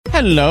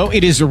Hello,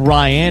 it is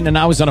Ryan, and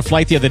I was on a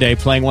flight the other day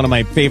playing one of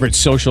my favorite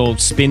social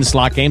spin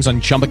slot games on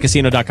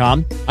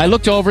ChumbaCasino.com. I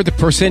looked over at the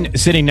person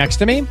sitting next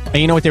to me, and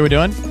you know what they were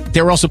doing?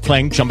 They were also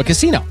playing Chumba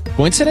Casino.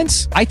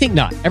 Coincidence? I think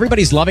not.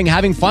 Everybody's loving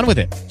having fun with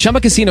it.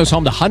 Chumba Casino is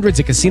home to hundreds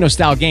of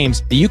casino-style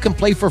games that you can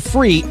play for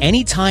free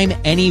anytime,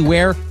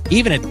 anywhere,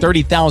 even at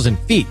 30,000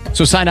 feet.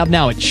 So sign up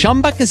now at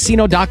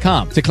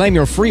ChumbaCasino.com to claim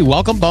your free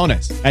welcome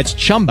bonus. That's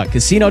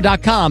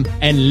ChumbaCasino.com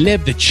and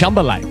live the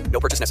Chumba life.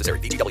 No purchase necessary.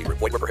 VGW.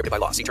 Void were prohibited by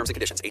law. See terms and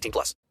conditions. 18+.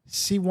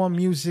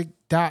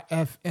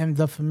 C1music.fm,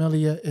 The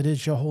Familiar. It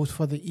is your host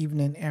for the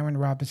evening, Aaron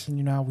Robinson.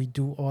 You know how we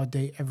do all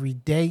day, every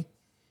day.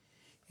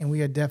 And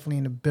we are definitely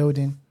in the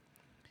building.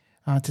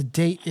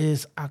 Today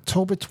is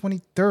October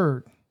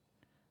 23rd,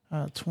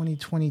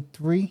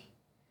 2023.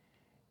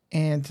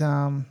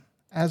 And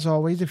as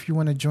always, if you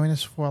want to join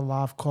us for a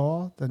live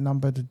call, the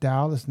number to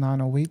dial is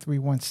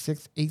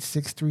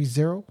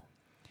 908-316-8630.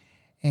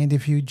 And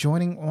if you're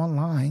joining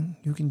online,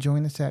 you can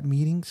join us at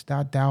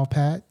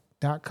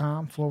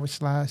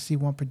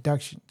meetings.dialpad.com/C1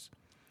 Productions.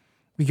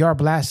 We are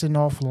blasting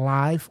off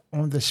live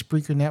on the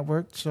Spreaker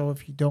Network. So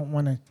if you don't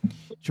want to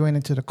join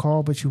into the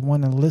call, but you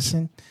want to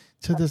listen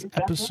to this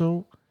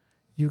episode,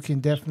 you can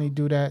definitely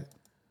do that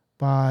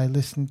by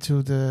listening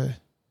to the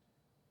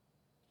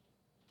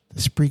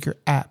Spreaker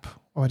app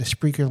or the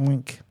Spreaker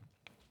link.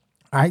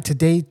 All right,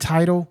 today's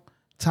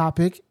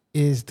topic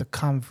is the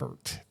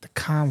convert. The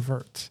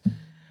convert.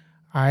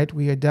 All right,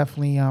 we are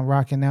definitely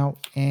rocking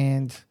out.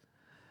 And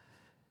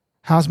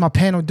how's my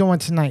panel doing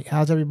tonight?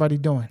 How's everybody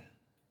doing?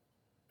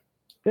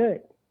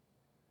 Good.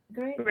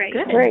 Great.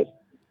 Great.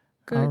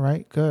 All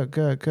right, good.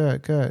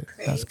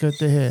 That's good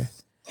to hear.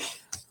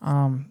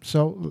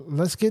 So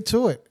let's get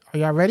to it. Are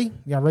y'all ready?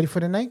 Y'all ready for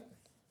the night?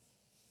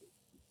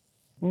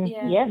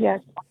 Yeah.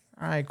 Yes.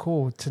 All right,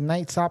 cool.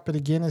 Tonight's topic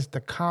again is the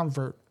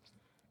convert.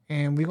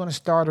 And we're going to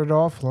start it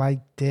off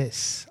like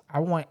this. I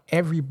want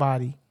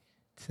everybody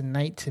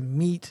tonight to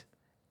meet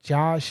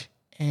Josh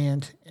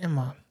and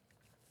Emma.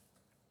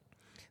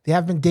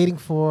 They've been dating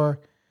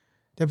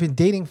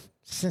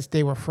since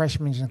they were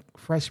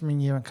freshman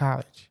year in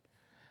college.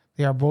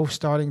 They are both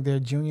starting their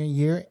junior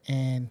year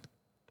in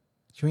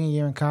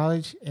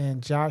college,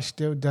 and Josh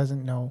still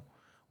doesn't know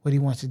what he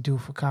wants to do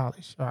for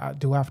college or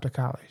do after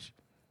college.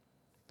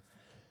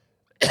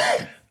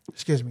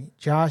 Excuse me.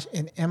 Josh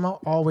and Emma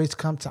always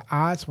come to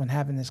odds when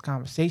having this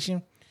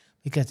conversation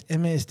because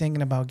Emma is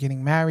thinking about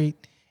getting married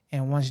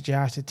and wants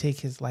Josh to take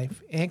his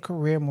life and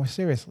career more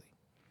seriously.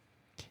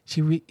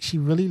 She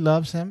really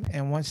loves him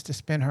and wants to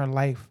spend her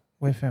life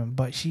with him,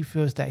 but she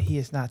feels that he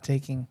is not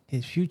taking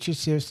his future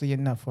seriously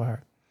enough for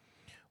her.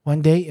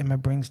 One day, Emma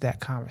brings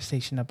that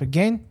conversation up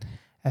again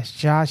as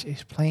Josh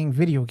is playing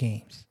video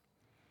games.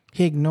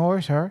 He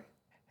ignores her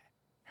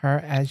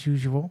as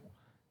usual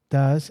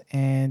does,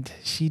 and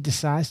she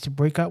decides to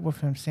break up with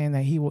him, saying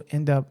that he will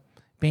end up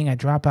being a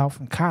dropout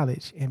from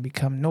college and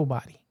become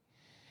nobody.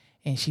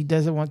 And she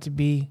doesn't want to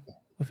be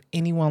with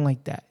anyone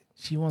like that.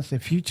 She wants a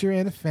future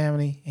and a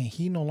family, and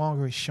he no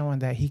longer is showing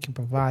that he can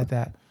provide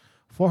that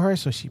for her,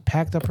 so she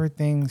packed up her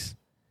things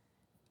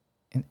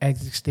and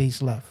exit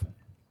stage left.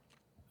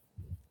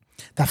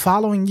 The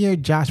following year,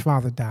 Josh's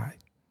father died.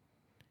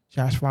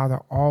 Josh's father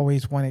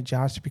always wanted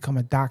Josh to become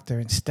a doctor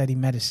and study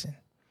medicine.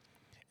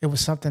 It was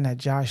something that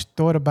Josh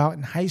thought about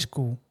in high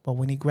school, but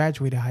when he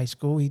graduated high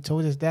school, he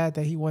told his dad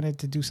that he wanted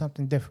to do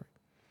something different.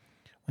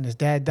 When his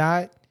dad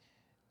died,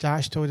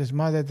 Josh told his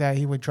mother that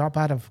he would drop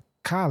out of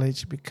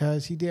college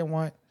because he didn't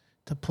want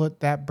to put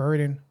that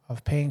burden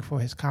of paying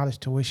for his college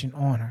tuition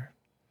on her.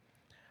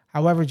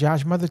 However,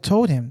 Josh's mother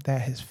told him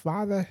that his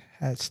father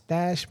had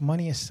stashed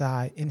money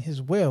aside in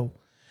his will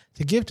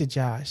to give to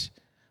Josh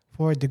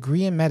for a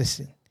degree in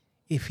medicine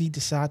if he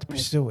decided to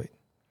pursue it.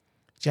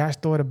 Josh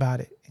thought about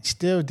it and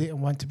still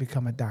didn't want to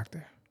become a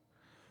doctor.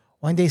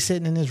 One day,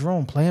 sitting in his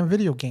room playing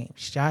video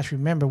games, Josh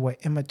remembered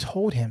what Emma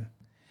told him,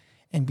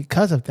 and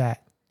because of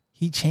that,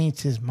 he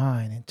changed his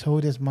mind and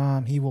told his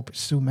mom he will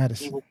pursue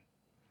medicine.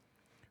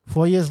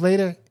 4 years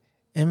later,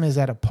 Emma is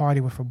at a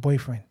party with her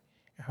boyfriend.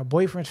 Her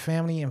boyfriend's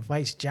family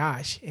invites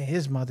Josh and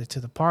his mother to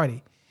the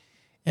party.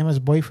 Emma's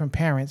boyfriend's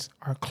parents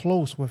are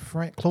close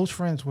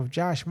friends with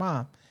Josh's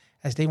mom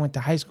as they went to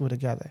high school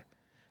together.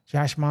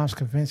 Josh's mom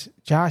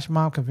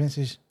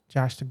convinces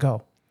Josh to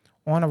go.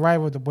 On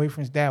arrival, the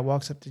boyfriend's dad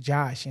walks up to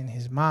Josh and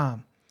his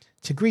mom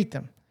to greet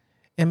them.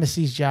 Emma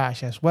sees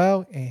Josh as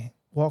well and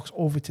walks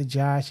over to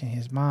Josh and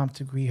his mom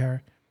to greet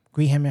him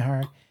and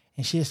her,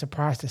 and she is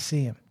surprised to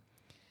see him.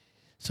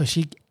 So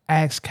she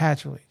asks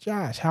casually,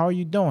 "Josh, how are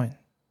you doing?"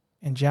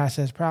 And Josh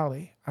says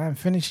proudly, "I am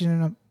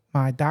finishing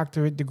my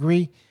doctorate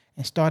degree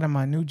and starting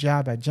my new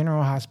job at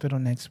General Hospital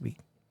next week."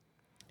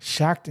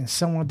 Shocked and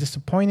somewhat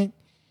disappointed,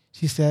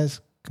 she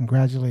says,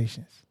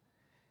 "Congratulations."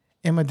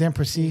 Emma then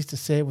proceeds to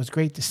say it was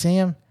great to see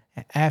him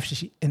and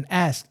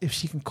asks if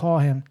she can call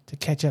him to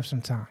catch up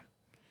sometime.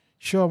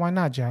 "Sure, why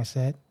not?" Josh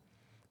said.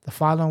 The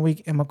following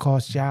week, Emma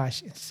calls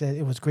Josh and said,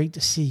 "It was great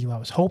to see you. I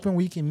was hoping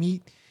we can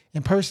meet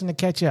in person to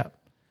catch up."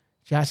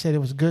 Josh said it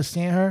was good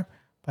seeing her,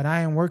 but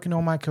I am working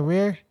on my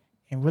career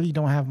and really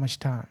don't have much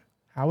time.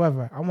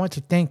 However, I want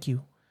to thank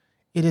you.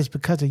 It is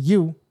because of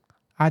you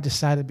I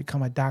decided to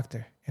become a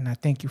doctor, and I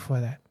thank you for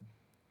that.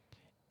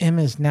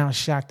 Emma is now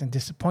shocked and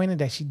disappointed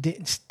that she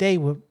didn't stay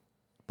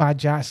by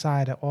Josh's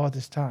side at all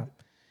this time.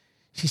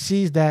 She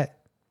sees that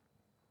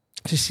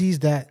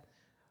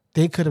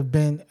they could have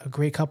been a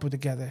great couple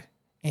together,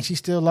 and she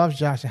still loves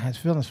Josh and has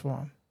feelings for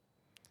him.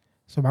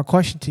 So my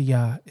question to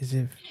y'all is,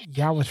 if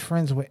y'all was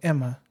friends with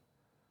Emma,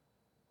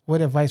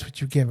 what advice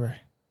would you give her?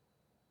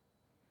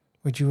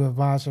 Would you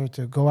advise her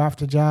to go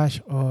after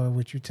Josh, or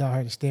would you tell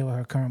her to stay with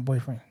her current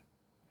boyfriend?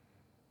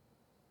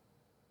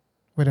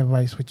 What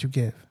advice would you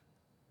give?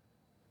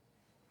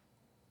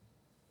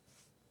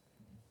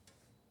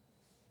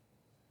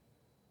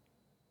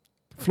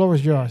 The floor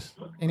is yours.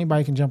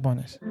 Anybody can jump on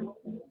this.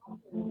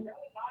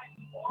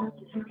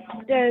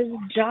 Does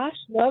Josh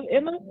love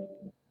Emma?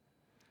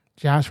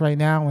 Josh right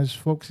now is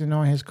focusing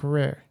on his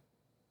career.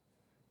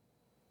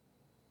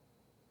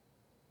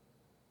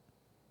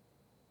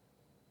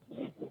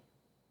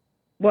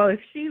 Well,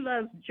 if she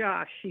loves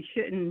Josh, she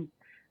shouldn't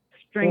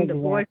string the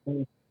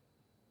boyfriend.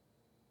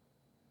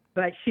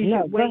 But she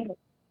should wait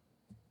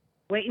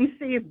and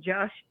see if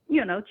Josh,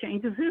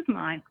 changes his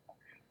mind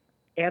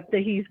after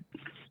he's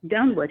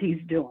done what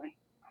he's doing.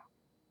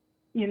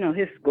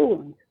 His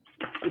schooling.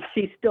 If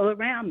she's still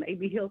around,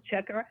 maybe he'll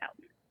check her out.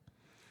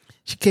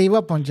 She gave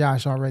up on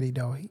Josh already,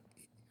 though. He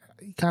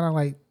kind of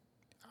like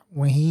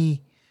when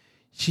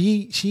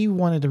she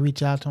wanted to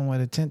reach out to him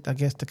with intent, I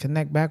guess, to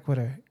connect back with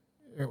her.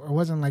 It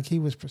wasn't like he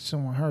was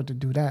pursuing her to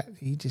do that.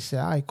 He just said,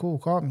 all right, cool,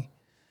 call me.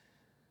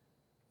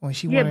 When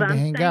she wanted to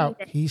hang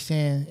out, he's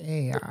saying,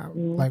 hey,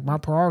 like my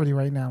priority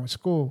right now is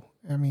school.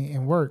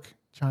 And work,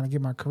 trying to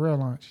get my career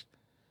launched.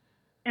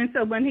 And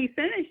so when he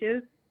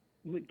finishes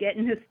with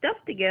getting his stuff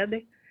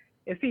together,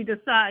 if he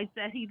decides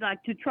that he'd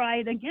like to try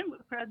it again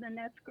with her, then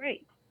that's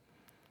great.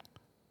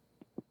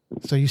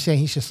 So you say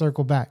he should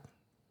circle back?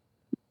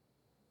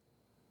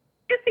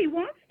 If he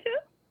wants to.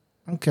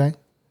 Okay.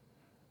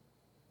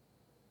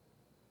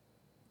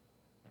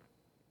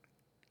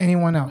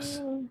 Anyone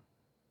else?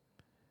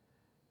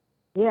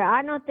 Yeah,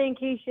 I don't think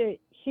she should,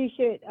 is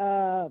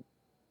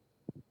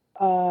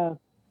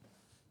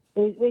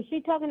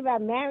she talking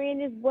about marrying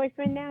this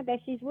boyfriend now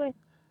that she's with?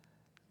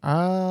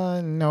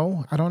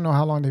 No. I don't know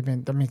how long they've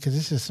been. Because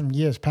this is some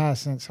years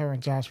past since her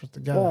and Josh was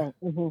together.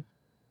 Because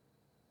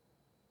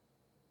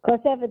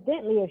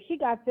evidently, if she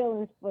got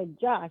feelings for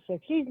Josh,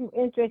 if she's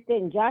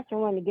interested in Josh and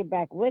want to get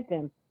back with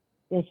him,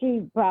 then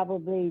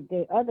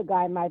the other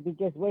guy might be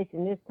just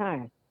wasting his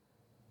time.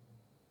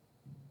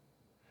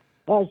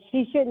 Or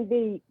she shouldn't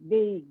be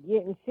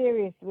getting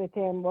serious with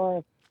him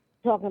or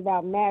talking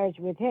about marriage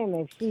with him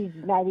if she's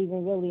not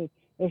even really.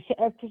 If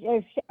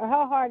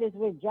her heart is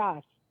with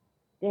Josh,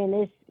 then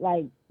it's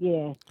like,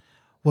 yeah.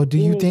 Well, do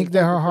you think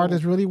that her heart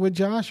is really with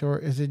Josh, or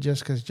is it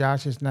just because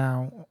Josh is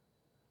now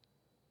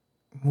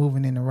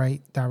moving in the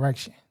right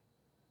direction?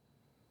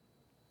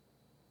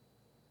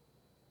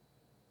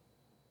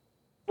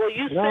 Well,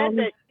 you said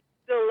that she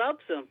still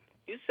loves him.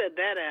 You said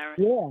that, Aaron.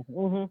 Yeah.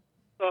 Mm-hmm.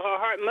 So her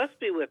heart must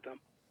be with him.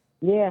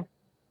 Yeah.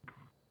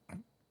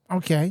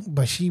 Okay,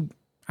 but she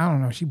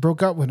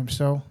broke up with him,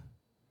 so.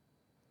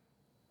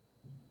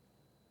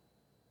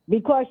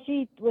 Because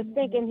she was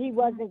thinking he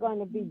wasn't going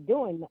to be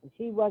doing,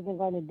 she wasn't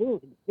going to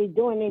be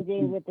doing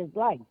anything with his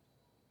life.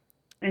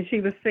 And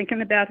she was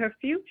thinking about her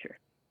future.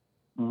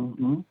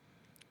 Mm-hmm.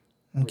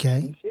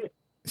 Okay.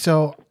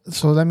 So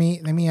let me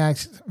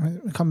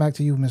come back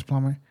to you, Ms.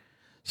 Plummer.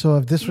 So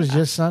if this was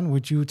your son,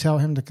 would you tell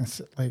him to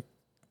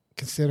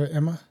consider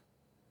Emma?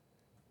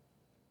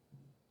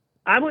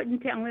 I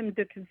wouldn't tell him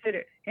to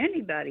consider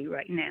anybody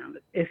right now.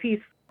 If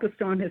he's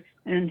focused on his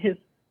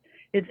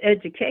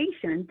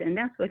education, then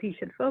that's what he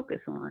should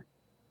focus on.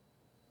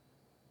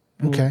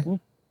 Okay. Mm-hmm.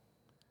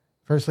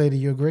 First Lady,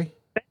 you agree?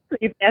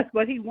 If that's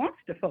what he wants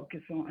to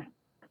focus on.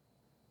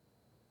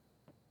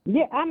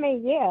 Yeah, I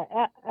mean,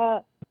 yeah.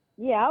 I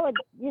would,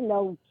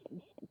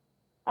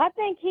 I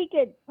think he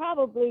could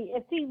probably,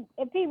 if he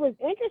was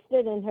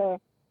interested in her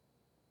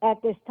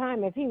at this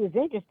time, if he was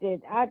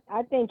interested,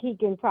 I think he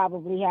can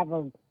probably have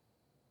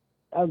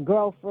a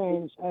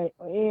girlfriend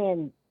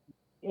and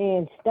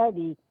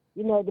study.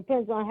 It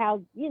depends on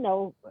how,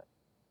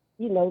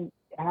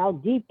 how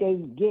deep they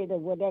get or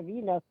whatever,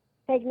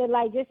 taking it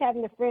like just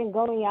having a friend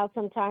going out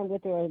sometime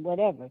with her or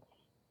whatever.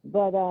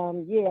 But,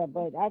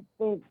 but I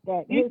think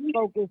that his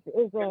focus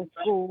is on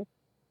school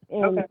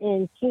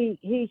and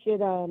he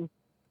should,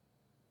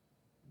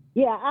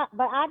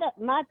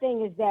 my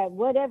thing is that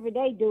whatever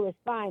they do is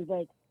fine,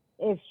 but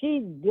if she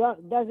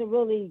doesn't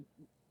really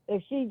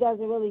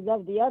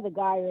love the other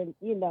guy, and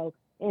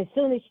as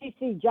soon as she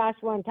sees Josh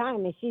one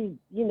time and she's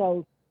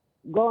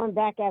going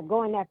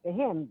after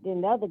him,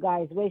 then the other guy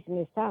is wasting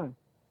his time.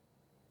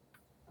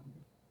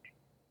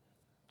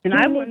 And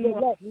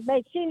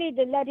she need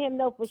to let him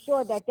know for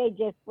sure that they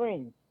just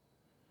friends.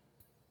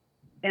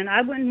 And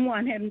I wouldn't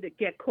want him to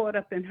get caught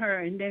up in her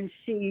and then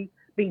she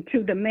be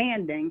too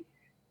demanding,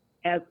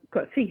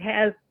 because he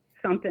has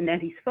something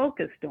that he's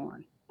focused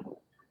on.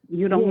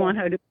 You don't want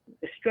her to be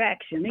a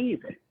distraction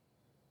either.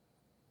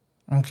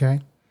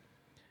 Okay.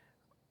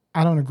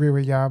 I don't agree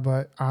with y'all,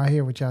 but I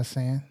hear what y'all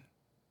saying.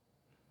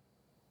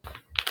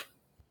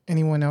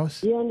 Anyone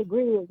else? You don't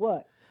agree with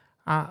what?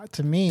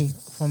 To me,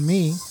 for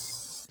me,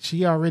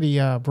 she already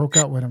broke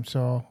up with him.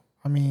 So,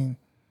 I mean,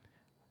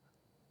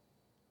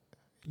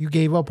 you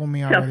gave up on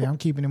me already. I'm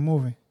keeping it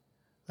moving.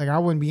 Like, I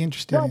wouldn't be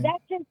interested Well, in.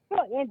 that's his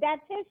choice, and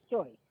that's his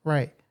choice.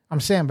 Right. I'm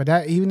saying, but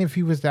that even if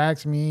he was to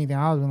ask me anything,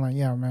 I would have been like,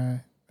 yeah,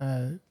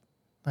 man,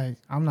 like,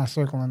 I'm not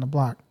circling the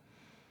block.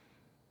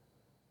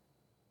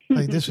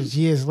 Like, this was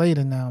years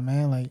later now,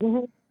 man. Like,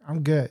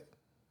 I'm good.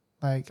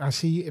 Like, I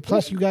see.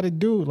 Plus, you got a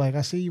dude. Like,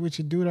 I see what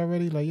you do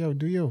already. Like, yo,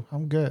 do you?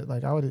 I'm good.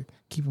 Like, I would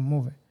keep it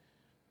moving.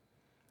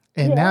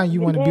 And now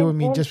you want to be with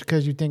me just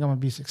because you think I'm gonna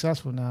be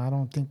successful. Now, I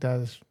don't think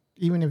that's,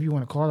 even if you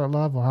want to call it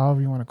love or however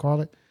you want to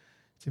call it.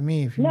 To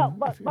me, if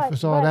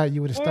it's all that,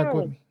 you would have stuck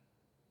with me.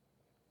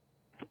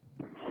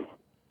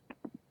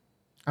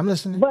 I'm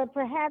listening. But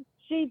perhaps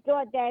she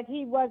thought that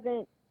he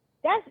wasn't.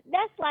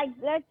 That's like,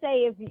 let's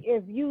say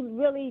if you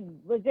really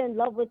was in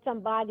love with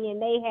somebody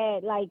and they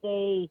had like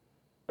a,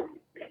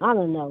 I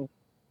don't know,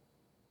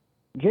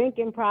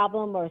 drinking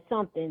problem or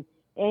something,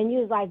 and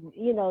you was like,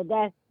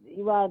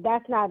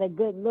 that's not a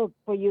good look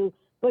for you,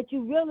 but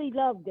you really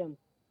loved him,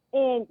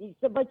 and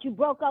so, but you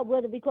broke up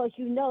with him because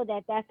you know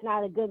that that's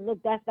not a good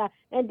look. That's not,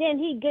 and then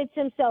he gets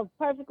himself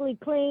perfectly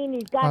clean.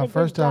 He's got a good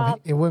First job. off,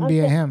 it wouldn't be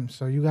a him,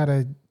 so you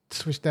gotta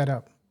switch that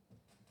up.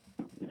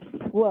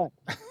 What?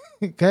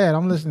 Go ahead,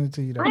 I'm listening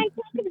to you though. I ain't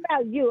talking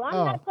about you.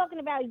 I'm not talking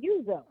about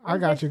you though. I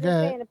got you. Go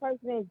ahead. I'm saying the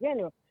person in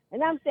general,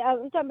 and I'm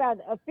talking about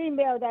a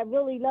female that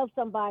really loves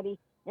somebody,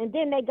 and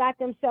then they got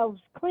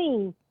themselves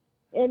clean,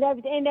 and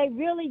everything, and they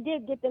really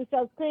did get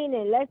themselves clean,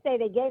 and let's say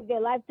they gave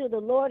their life to the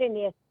Lord, and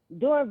they're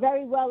doing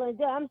very well. And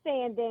I'm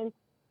saying then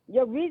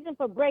your reason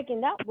for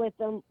breaking up with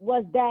them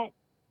was that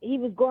he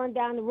was going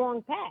down the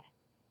wrong path.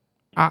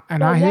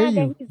 I hear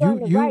you. He's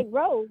on the right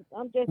road.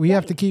 We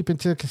have to keep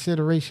into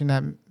consideration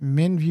that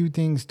men view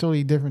things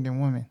totally different than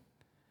women.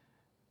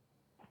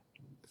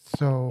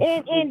 So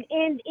and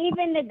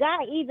even the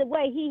guy, either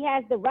way, he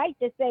has the right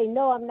to say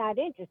no, I'm not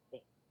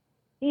interested.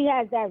 He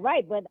has that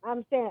right, but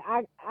I'm saying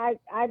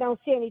I don't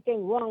see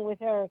anything wrong with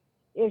her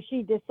if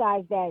she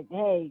decides that,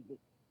 hey,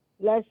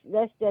 let's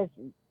just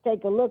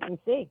take a look and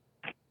see.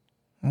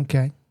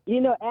 Okay.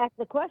 Ask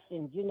the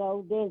questions.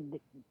 Then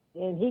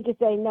he could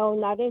say no,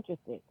 not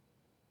interested.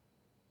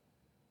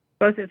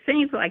 Because it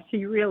seems like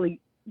she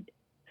really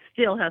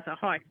still has a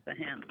heart for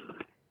him.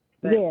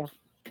 But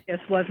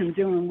just wasn't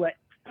doing what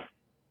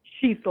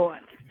she thought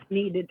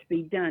needed to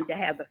be done to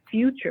have a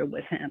future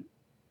with him.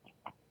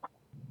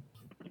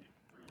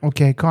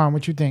 Okay, Carm,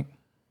 what you think?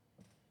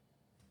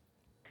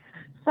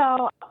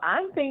 So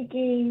I'm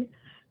thinking,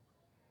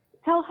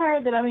 tell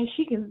her that,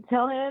 she can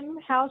tell him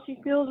how she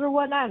feels or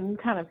whatnot and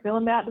kind of feel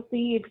him out to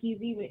see if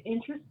he's even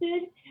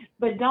interested.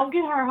 But don't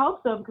get her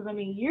hopes up because,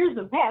 years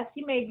have passed.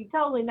 She may be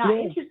totally not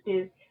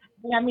interested.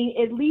 But,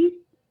 at least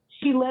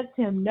she lets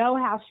him know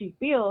how she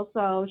feels.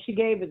 So she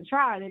gave it a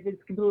try. And if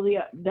it's completely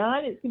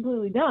done, it's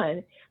completely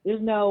done.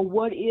 There's no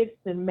what ifs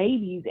and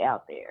maybes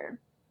out there.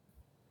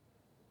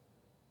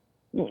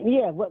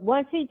 Yeah,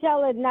 once he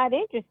tell her not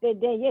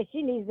interested, then,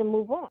 she needs to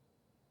move on.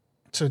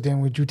 So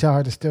then would you tell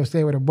her to still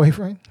stay with her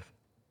boyfriend?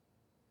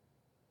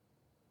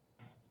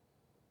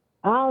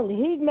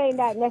 He may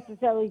not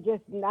necessarily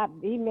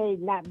he may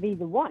not be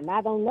the one.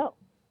 I don't know.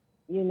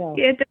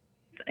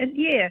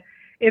 Yeah,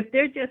 if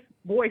they're just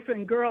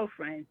boyfriend,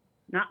 girlfriend,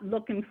 not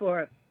looking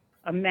for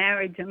a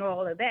marriage and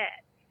all of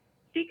that,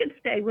 she could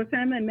stay with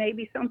him and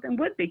maybe something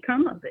would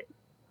become of it.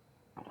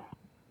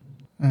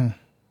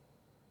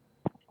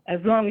 As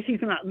long as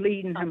she's not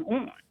leading him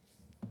on.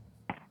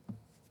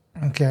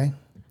 Okay.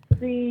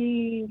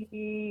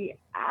 See,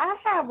 I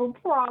have a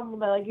problem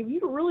that, if you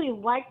really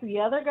like the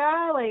other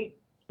guy,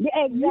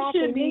 exactly. You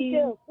should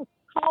be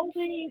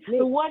holding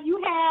the one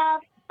you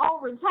have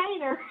on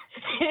retainer.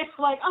 It's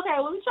okay,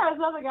 let me try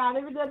this other guy. And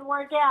if it doesn't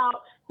work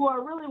out, who I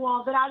really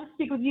want, then I'll just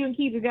stick with you and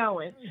keep it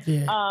going.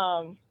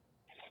 Yeah.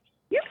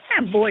 You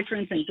can have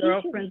boyfriends and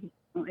girlfriends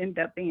who end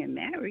up being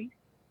married.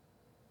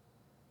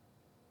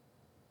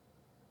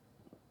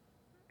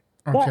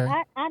 Okay.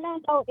 But I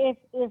don't know if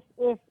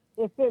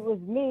it was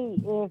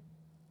me, if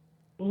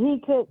he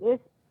could.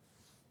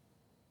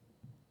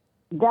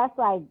 That's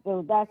like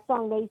that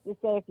song they used to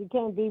say, if you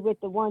can't be with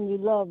the one you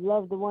love,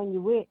 love the one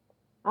you're with.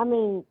 I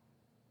don't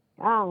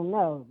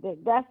know.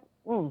 That's.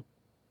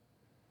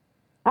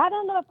 I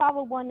don't know if I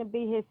would want to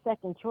be his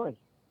second choice.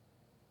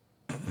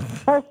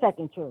 Her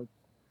second choice.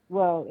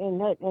 Well, in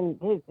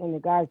the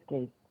guy's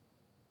case.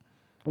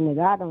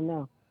 I don't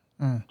know.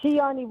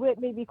 She only with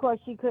me because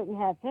she couldn't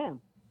have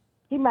him.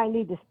 She might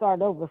need to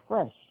start over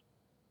fresh.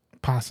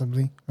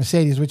 Possibly.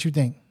 Mercedes, what you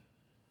think?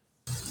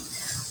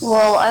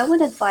 Well, I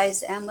would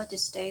advise Emma to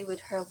stay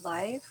with her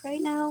life right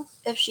now.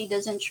 If she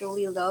doesn't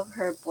truly love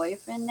her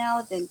boyfriend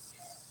now, then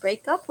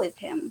break up with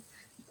him.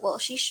 Well,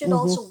 she should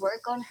also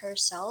work on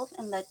herself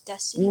and let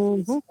destiny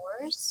be its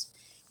force,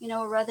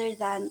 rather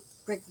than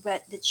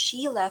regret that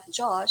she left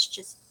Josh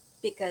just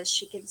because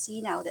she can see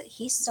now that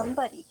he's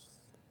somebody.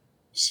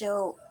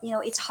 So,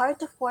 it's hard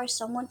to force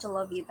someone to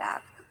love you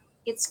back.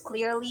 It's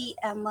clearly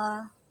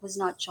Emma was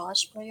not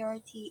Josh's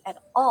priority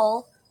at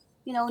all,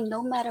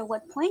 no matter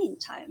what point in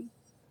time.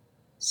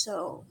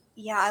 So,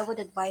 yeah, I would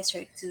advise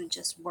her to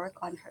just work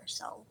on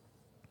herself.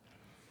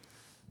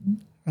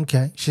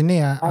 Okay,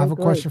 Shania, I I have a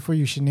agree. question for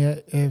you,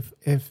 Shania.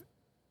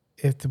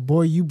 If the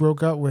boy you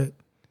broke up with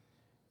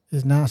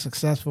is now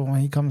successful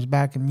when he comes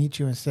back and meets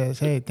you and says,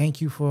 "Hey,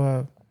 thank you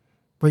for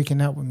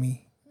breaking up with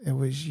me. It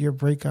was your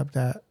breakup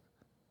that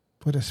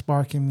put a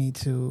spark in me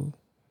to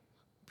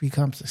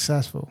become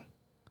successful."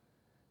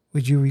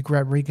 Would you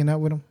regret breaking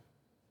up with him?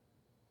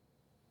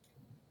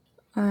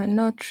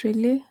 Not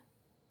really.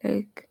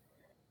 Like,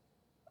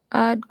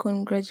 I'd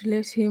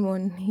congratulate him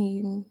on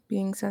him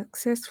being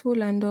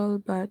successful and all,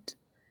 but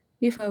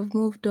if I've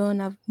moved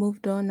on,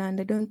 and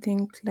I don't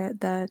think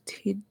that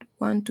he'd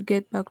want to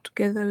get back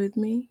together with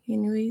me,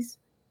 anyways.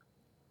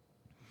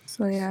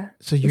 So yeah,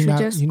 So we you're should not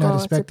just you're not go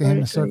our expecting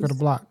him to separate circle the ways.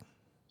 block,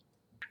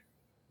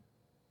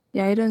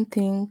 Yeah, I don't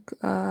think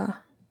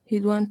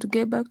he'd want to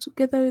get back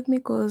together with me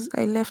because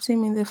I left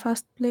him in the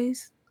first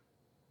place.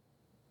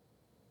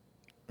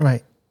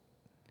 right?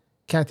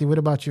 Kathy, what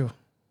about you?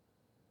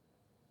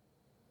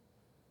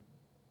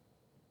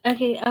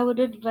 Okay, I would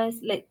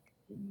advise like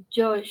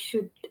Josh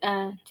should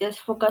just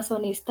focus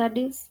on his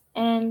studies,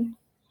 and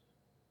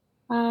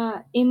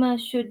Emma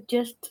should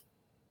just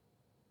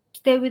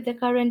stay with the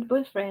current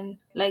boyfriend.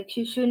 Like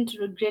she shouldn't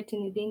regret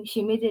anything.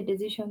 She made a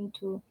decision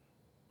to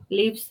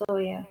leave, so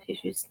yeah, she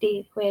should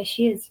stay where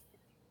she is.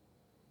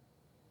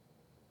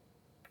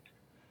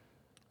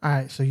 All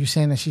right, so you're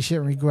saying that she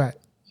shouldn't regret.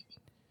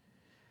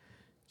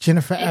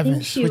 Jennifer I think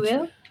Evans, she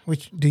will.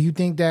 which do you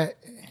think that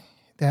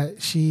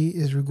she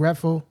is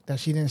regretful that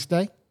she didn't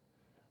stay?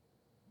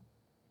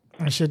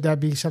 Or should that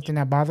be something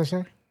that bothers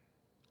her?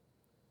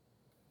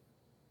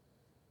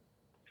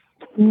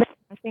 No,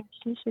 I think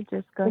she should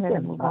just go ahead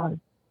and move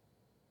on.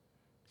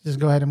 Just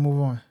go ahead and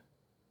move on.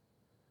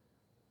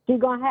 She's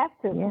gonna have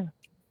to.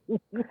 Yeah.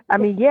 I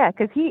mean, yeah,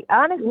 because he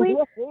honestly,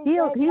 he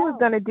was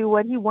gonna do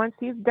what he wants.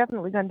 He's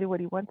definitely gonna do what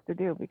he wants to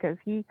do because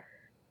he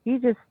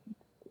just,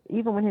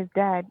 even when his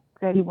dad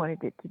said he wanted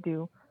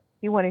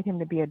he wanted him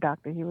to be a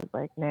doctor. He was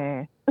like,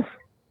 nah.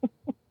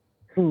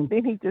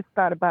 Then he just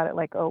thought about it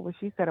like, oh, well,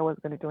 she said I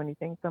wasn't gonna do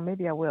anything, so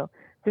maybe I will,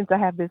 since I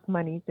have this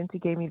money, since he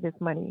gave me this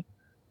money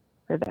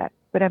for that.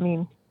 But I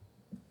mean,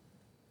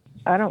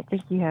 I don't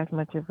think he has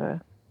much of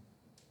a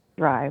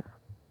drive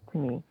to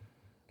me,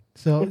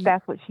 So, if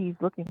that's what she's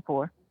looking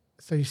for.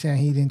 so you're saying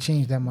he didn't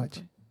change that much?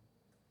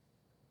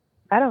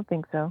 I don't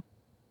think so.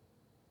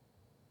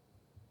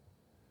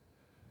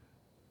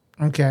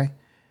 Okay.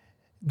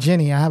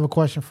 Jenny, I have a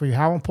question for you.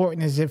 How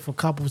important is it for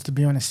couples to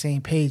be on the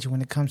same page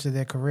when it comes to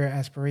their career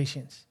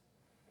aspirations,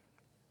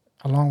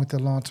 along with their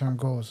long-term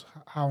goals?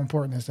 How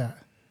important is that?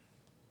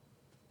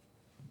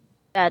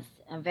 That's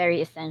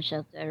very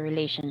essential to a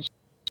relationship.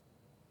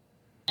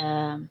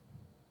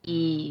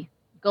 Be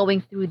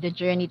going through the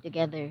journey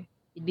together.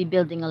 You'd be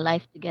building a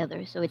life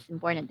together. So it's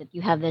important that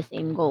you have the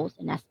same goals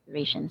and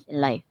aspirations in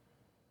life.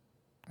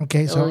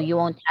 Okay, So so you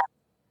won't have,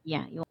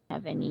 yeah, you won't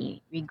have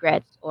any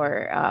regrets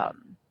or what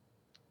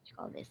you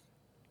call this,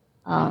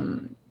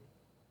 um,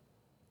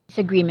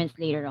 disagreements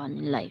later on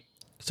in life.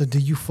 so do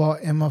you fault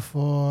Emma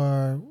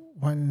for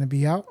wanting to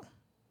be out?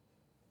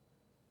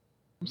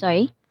 I'm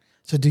sorry.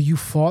 So do you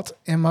fault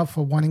Emma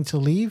for wanting to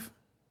leave?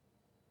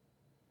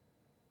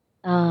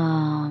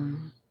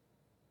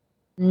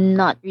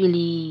 Not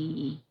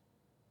really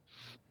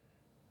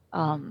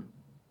um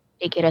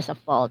take it as a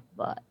fault,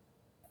 but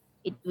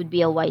it would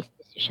be a wise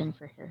decision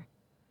for her.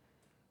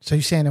 So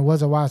you're saying it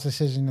was a wise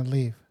decision to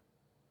leave?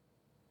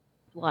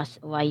 It was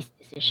a wise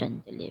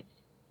decision to live.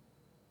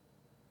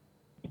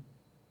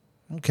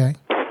 Okay.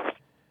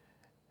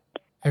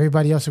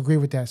 Everybody else agree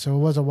with that. So it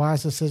was a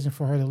wise decision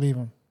for her to leave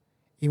him,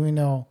 even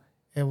though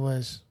it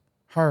was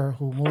her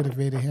who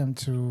motivated him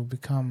to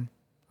become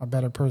a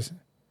better person.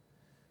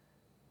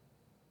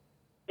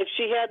 If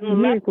she hadn't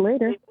Years left,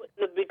 later. he wouldn't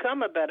have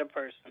become a better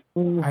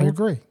person. I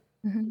agree.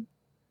 Mhm.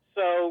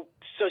 So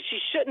she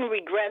shouldn't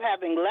regret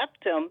having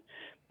left him,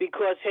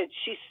 because had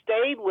she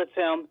stayed with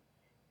him,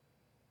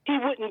 he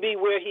wouldn't be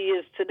where he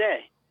is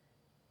today.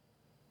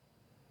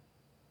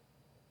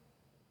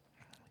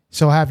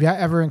 So have y'all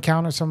ever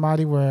encountered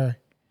somebody where,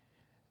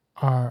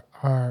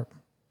 or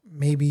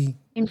maybe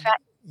In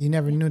fact, you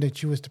never knew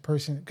that you was the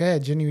person? Go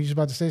ahead, Jenny. You just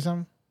about to say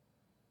something?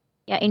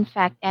 yeah, in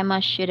fact, Emma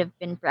should have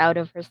been proud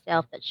of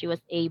herself that she was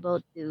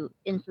able to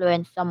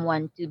influence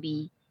someone to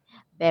be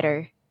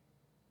better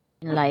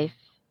in life.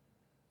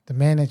 The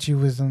man that you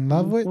was in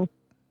love with,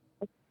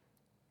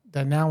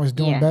 that now is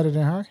doing Yeah, better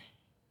than her?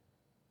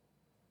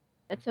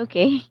 that's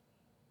okay.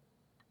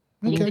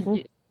 You Okay. could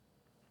do,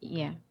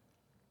 yeah.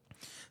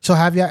 So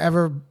have y'all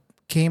ever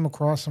came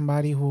across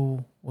somebody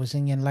who was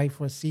in your life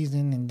for a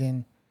season and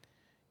then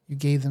you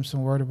gave them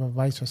some word of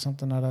advice or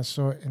something of that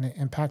sort and it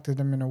impacted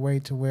them in a way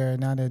to where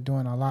now they're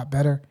doing a lot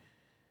better,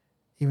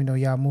 even though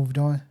y'all moved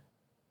on?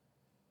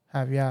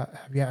 Have y'all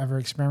ever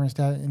experienced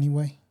that in any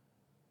way?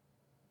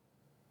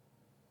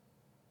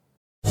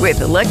 With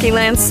the Lucky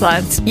Land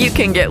Slots, you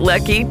can get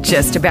lucky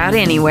just about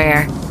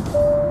anywhere.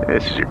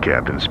 This is your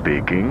captain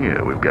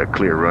speaking. We've got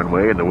clear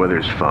runway and the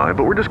weather's fine,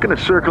 but we're just going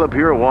to circle up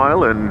here a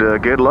while and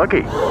get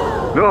lucky.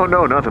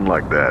 No, nothing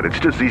like that. It's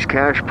just these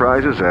cash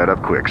prizes add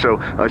up quick.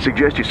 So I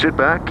suggest you sit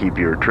back, keep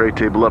your tray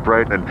table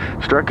upright, and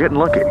start getting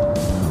lucky.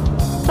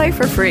 Play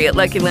for free at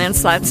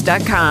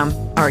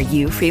LuckyLandSlots.com. Are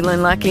you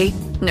feeling lucky?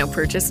 No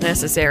purchase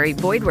necessary.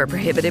 Void where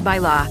prohibited by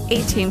law.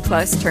 18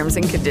 plus terms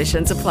and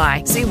conditions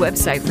apply. See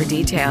website for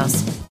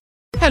details.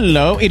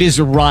 Hello, it is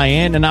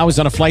Ryan, and I was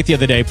on a flight the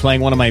other day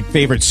playing one of my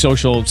favorite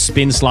social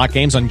spin slot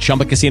games on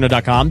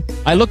ChumbaCasino.com.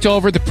 I looked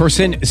over at the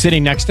person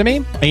sitting next to me,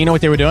 and you know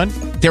what they were doing?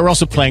 They were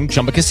also playing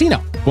Chumba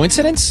Casino.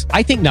 Coincidence?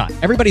 I think not.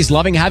 Everybody's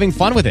loving having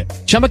fun with it.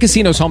 Chumba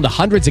Casino is home to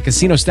hundreds of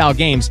casino-style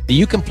games that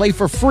you can play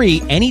for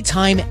free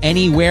anytime,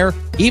 anywhere,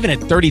 even at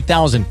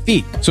 30,000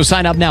 feet. So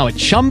sign up now at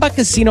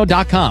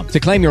ChumbaCasino.com to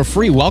claim your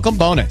free welcome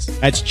bonus.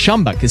 That's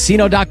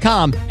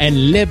ChumbaCasino.com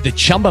and live the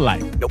Chumba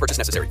life. No purchase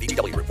necessary.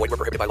 VGW. Void where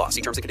prohibited by law.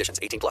 See terms and conditions.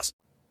 18 plus.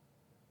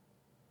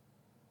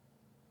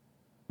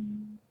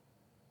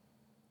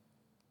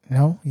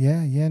 No?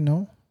 Yeah,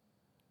 no?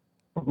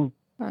 No.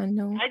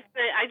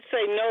 I'd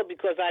say no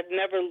because I've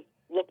never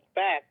looked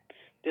back.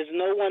 There's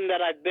no one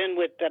that I've been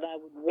with that I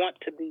would want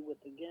to be with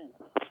again.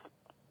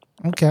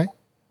 Okay.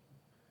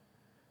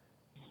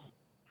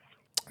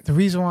 The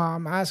reason why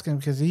I'm asking,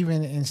 because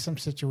even in some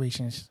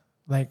situations,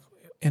 like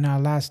in our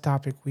last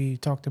topic, we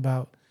talked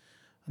about,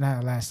 not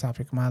our last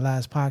topic, my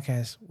last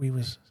podcast, we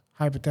was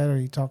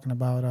hypothetically talking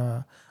about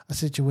a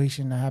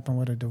situation that happened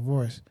with a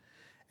divorce.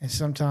 And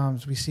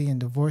sometimes we see in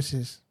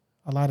divorces,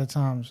 a lot of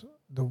times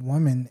the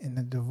woman in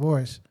the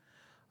divorce,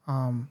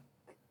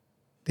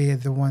 they're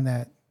the one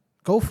that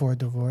go for a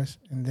divorce.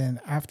 And then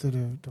after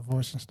the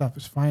divorce and stuff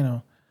is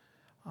final,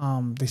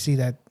 they see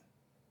that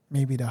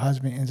maybe the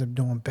husband ends up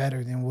doing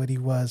better than what he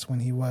was when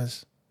he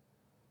was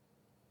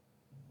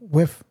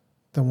with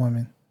the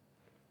woman.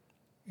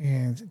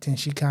 And then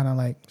she kind of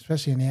like,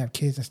 especially when they have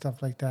kids and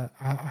stuff like that.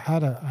 I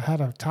had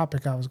a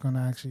topic I was going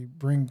to actually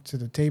bring to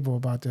the table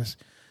about this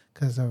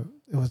because it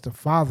was the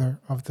father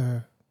of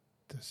the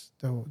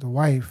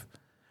wife.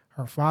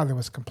 Her father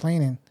was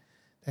complaining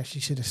that she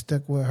should have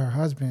stuck with her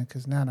husband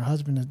because now the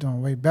husband is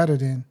doing way better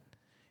than,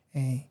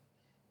 and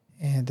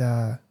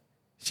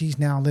she's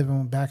now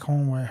living back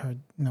home with her,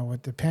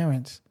 with the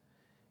parents,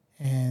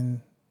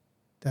 and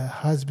the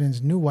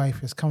husband's new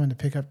wife is coming to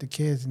pick up the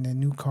kids in their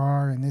new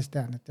car and this,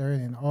 that, and the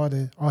third, and all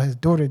his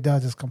daughter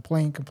does is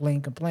complain.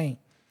 And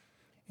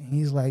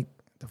he's like,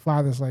 the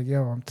father's like,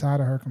 yo, I'm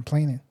tired of her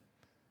complaining.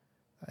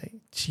 Like,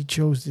 she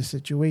chose this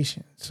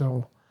situation.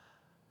 So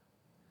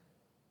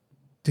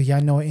do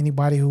y'all know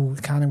anybody who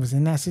kind of was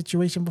in that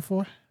situation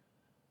before?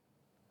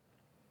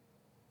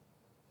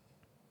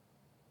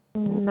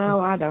 No,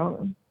 I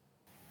don't.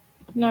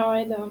 No,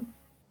 I don't.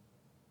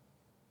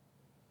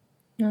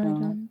 No, I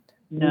don't.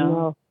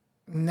 No.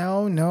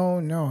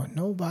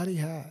 Nobody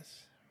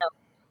has.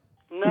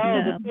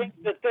 No,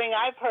 the thing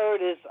I've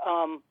heard is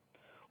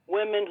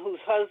women whose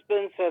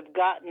husbands have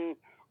gotten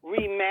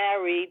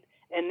remarried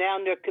and now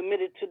they're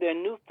committed to their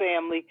new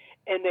family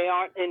and they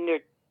aren't in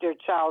their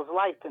child's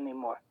life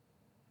anymore.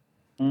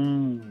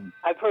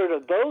 I've heard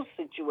of those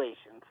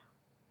situations.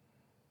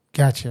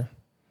 Gotcha.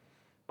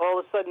 All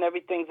of a sudden,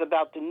 everything's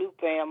about the new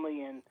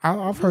family, and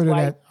I've heard of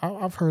that.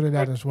 I've heard of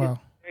that as well.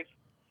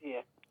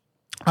 Yeah,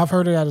 I've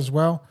heard of that as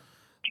well,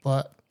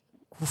 but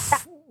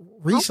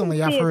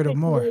recently I've heard of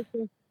more.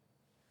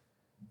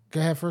 Go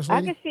ahead, First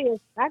Lady.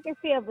 I can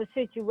see of a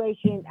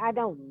situation. I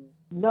don't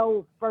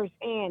know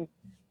firsthand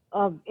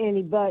of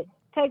any, but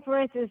take for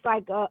instance,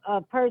 like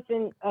a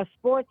person, a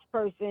sports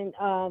person,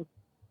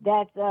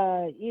 that's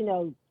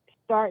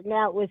starting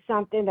out with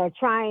something or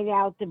trying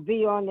out to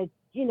be on the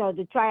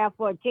to try out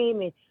for a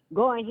team and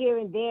going here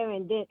and there,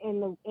 and then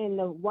and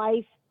the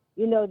wife,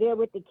 they're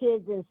with the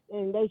kids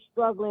and they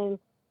struggling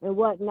and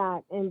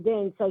whatnot, and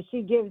then so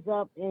she gives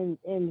up and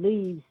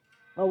leaves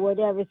or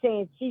whatever,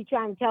 saying she's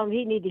trying to tell him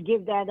he need to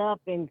give that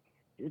up and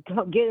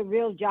get a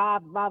real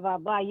job, blah blah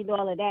blah,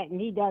 all of that,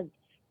 and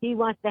he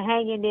wants to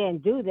hang in there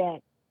and do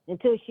that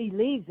until she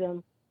leaves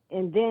him,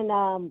 and then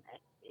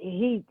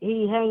he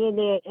hang in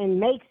there and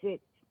makes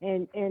it.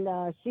 And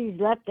she's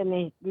left him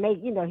and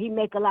he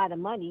make a lot of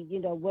money,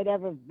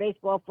 whatever,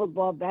 baseball,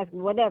 football,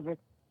 basketball, whatever.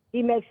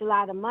 He makes a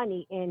lot of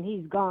money and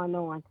he's gone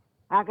on.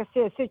 I can see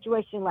a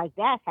situation like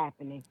that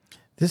happening.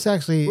 This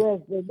actually,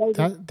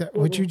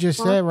 what you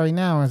just said right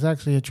now is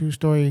actually a true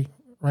story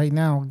right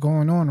now,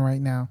 going on right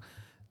now.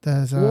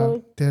 There's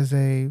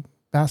a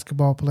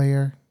basketball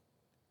player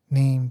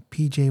named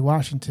P.J.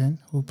 Washington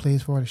who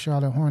plays for the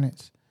Charlotte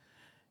Hornets.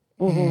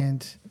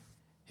 And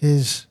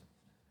his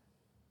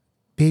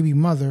baby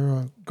mother,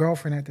 or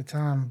girlfriend at the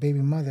time, baby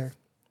mother,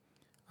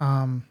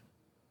 has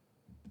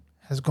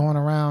gone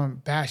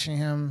around bashing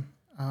him,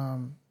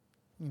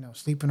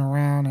 sleeping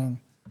around and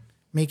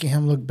making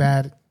him look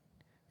bad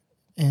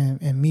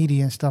in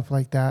media and stuff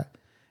like that.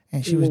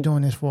 And she was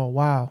doing this for a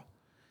while.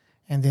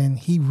 And then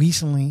he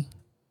recently,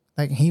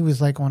 he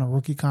was on a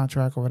rookie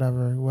contract or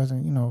whatever. It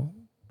wasn't,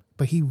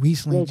 but he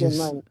recently Making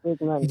money,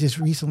 big money. he just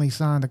recently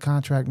signed a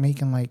contract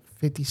making like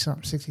 50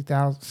 something,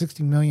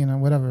 60 million or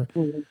whatever,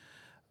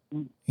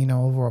 you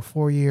know, over a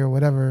 4-year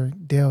whatever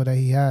deal that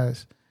he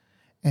has.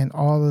 And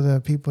all of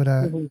the people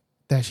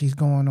that she's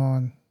going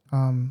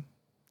on,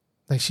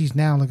 like she's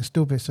now looking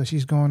stupid. So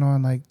she's going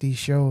on like these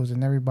shows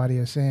and everybody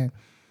is saying,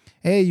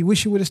 hey, you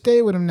wish you would have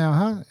stayed with him now,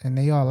 huh? And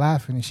they all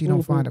laughing and she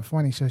don't find it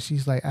funny. So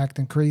she's like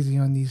acting crazy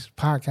on these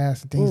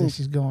podcasts and things that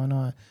she's going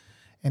on.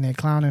 And they're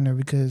clowning her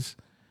because,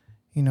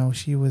 you know,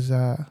 she was,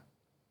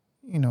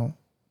 you know,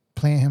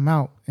 playing him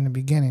out in the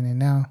beginning. And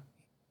now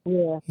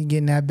he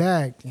getting that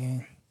bag.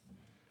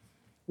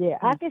 Yeah,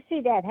 I can see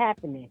that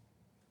happening.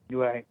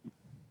 Right.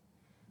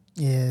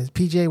 Yeah, it's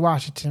PJ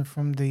Washington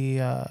from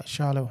the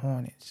Charlotte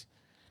Hornets.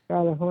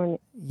 Charlotte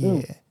Hornets.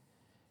 Yeah.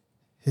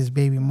 His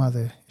baby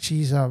mother.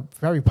 She's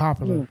very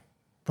popular,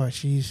 but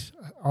she's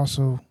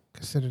also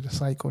considered a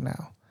psycho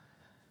now.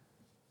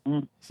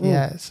 She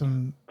had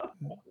some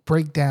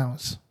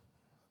breakdowns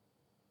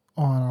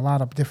on a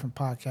lot of different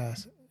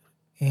podcasts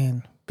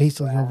and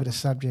basically over the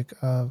subject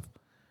of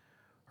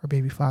her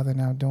baby father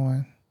now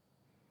doing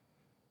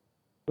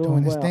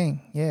his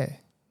thing. Yeah.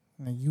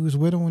 And you was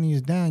with him when he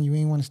was down. You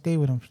ain't want to stay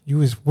with him. You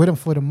was with him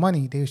for the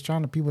money.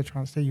 People were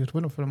trying to say you was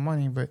with him for the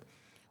money, but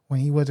when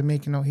he wasn't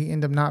making, he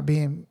ended up not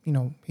being, you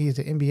know, he's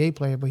an NBA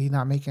player, but he's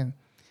not making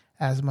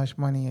as much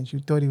money as you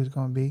thought he was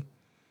going to be.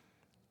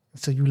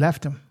 So you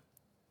left him.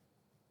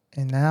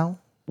 And now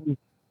he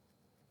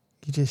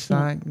just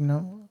signed, you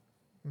know,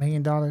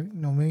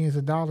 millions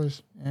of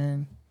dollars,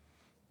 and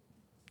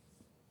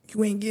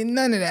you ain't getting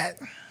none of that.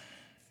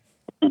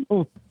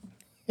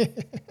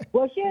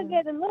 Well, she'll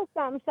get a little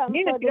something for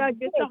the kids,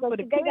 because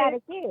they got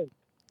a kid.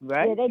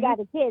 Right. Yeah, they got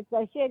a kid,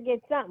 so she'll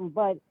get something,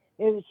 but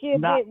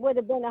would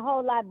have been a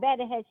whole lot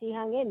better had she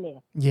hung in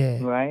there.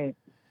 Yeah. Right.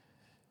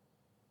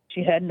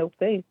 She had no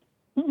faith.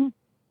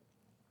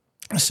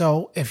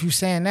 So if you're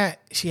saying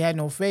that she had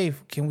no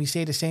faith, can we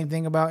say the same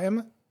thing about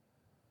Emma?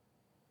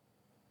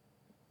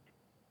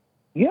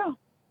 Yeah.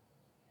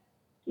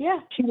 Yeah,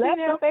 she left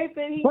had faith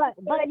in he. But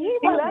he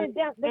wasn't.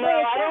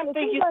 I don't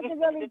think he wasn't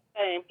really.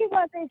 He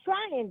wasn't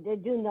trying to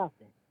do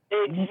nothing.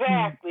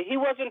 Exactly. He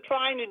wasn't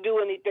trying to do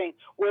anything.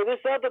 Where this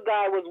other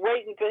guy was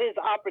waiting for his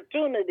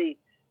opportunity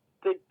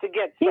to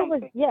get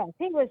something.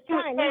 He was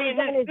trying. He was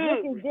on his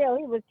drinking deal.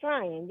 He was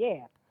trying.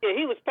 Yeah. Yeah,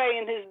 he was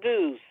paying his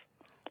dues.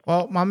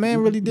 Well, my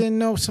man really didn't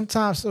know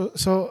sometimes.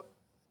 So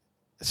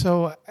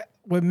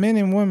with men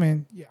and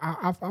women,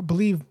 I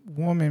believe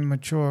women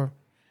mature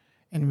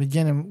in the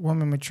beginning.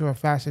 Women mature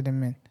faster than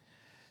men.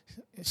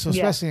 So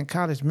especially in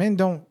college, men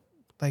don't,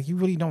 like, you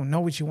really don't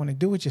know what you want to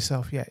do with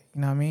yourself yet. You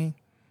know what I mean?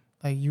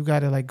 Like, you got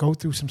to like go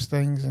through some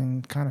things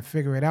and kind of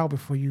figure it out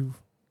before you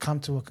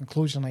come to a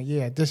conclusion. Like,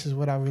 yeah, this is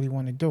what I really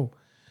want to do.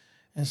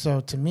 And so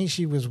to me,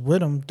 she was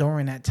with him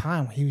during that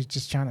time. He was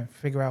just trying to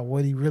figure out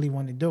what he really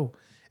wanted to do.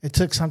 It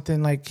took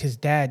something like his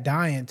dad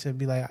dying to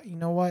be like, you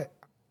know what?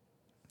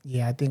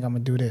 Yeah, I think I'm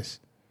going to do this.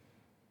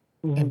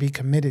 And be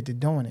committed to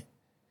doing it.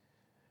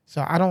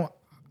 So I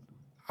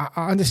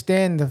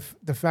understand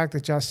the fact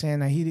that y'all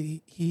saying that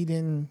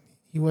he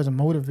wasn't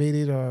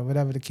motivated or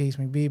whatever the case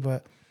may be.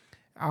 But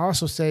I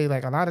also say,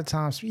 like, a lot of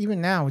times,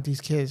 even now with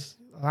these kids,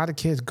 a lot of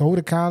kids go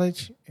to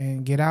college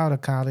and get out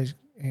of college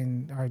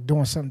and are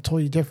doing something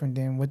totally different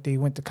than what they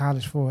went to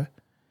college for.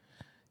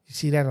 You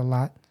see that a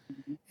lot.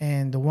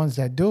 And the ones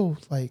that do,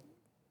 like,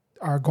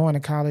 are going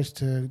to college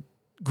to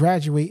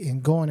graduate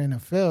and going in a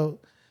field,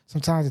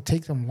 sometimes it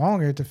takes them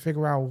longer to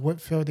figure out what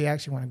field they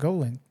actually want to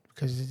go in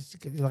because it's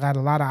got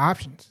a lot of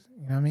options.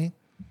 You know what I mean?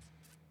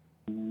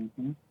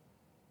 Mm-hmm.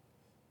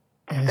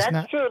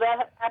 That's true.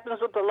 That happens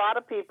with a lot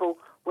of people.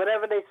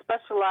 Whatever they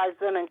specialize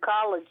in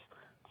college,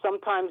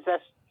 sometimes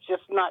that's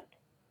just not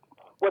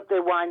what they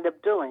wind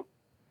up doing.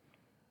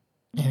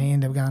 And he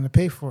ended up having to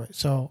pay for it.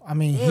 So, I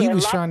mean, he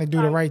was trying to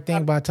do the right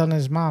thing by telling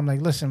his mom,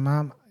 like, listen,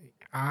 Mom,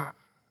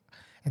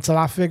 until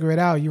I figure it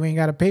out, you ain't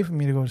got to pay for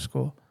me to go to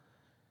school.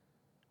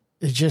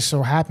 It just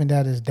so happened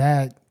that his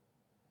dad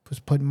was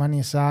putting money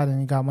aside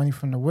and he got money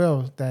from the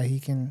will that he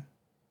can,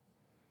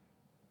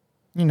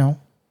 you know,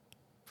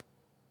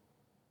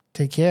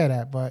 take care of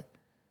that. But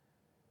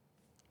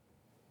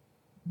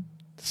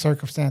the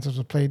circumstances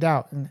were played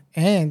out.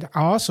 And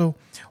I also,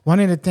 one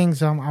of the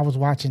things I was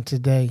watching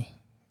today,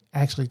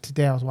 actually,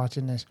 today I was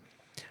watching this.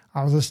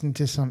 I was listening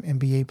to some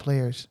NBA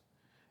players,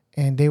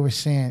 and they were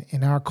saying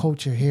in our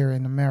culture here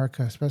in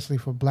America, especially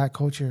for black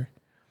culture,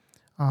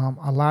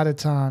 a lot of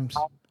times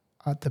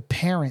the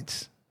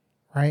parents,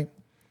 right?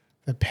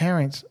 The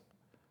parents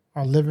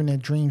are living their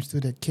dreams through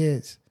their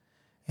kids.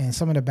 And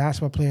some of the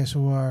basketball players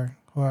who are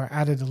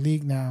out of the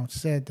league now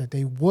said that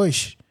they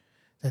wish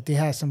that they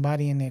had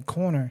somebody in their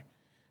corner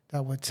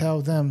that would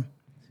tell them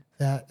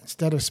that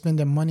instead of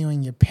spending money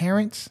on your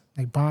parents,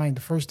 like buying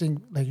the first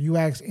thing, like you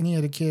ask any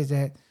of the kids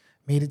that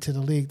made it to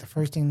the league, the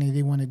first thing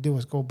they want to do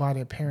is go buy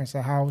their parents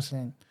a house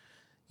and,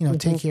 you know,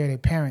 take care of their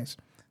parents.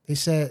 They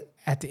said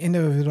at the end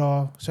of it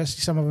all,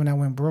 especially some of them that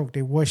went broke,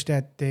 they wish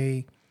that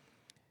they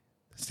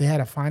had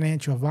a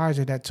financial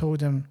advisor that told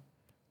them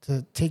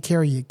to take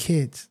care of your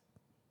kids,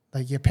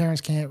 Like your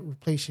parents can't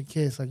replace your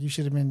kids. Like you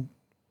should have been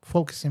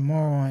focusing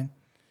more on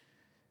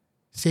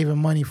saving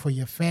money for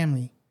your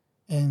family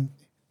and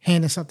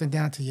handing something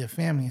down to your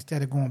family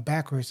instead of going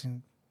backwards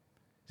and,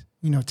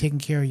 taking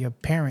care of your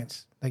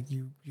parents. Like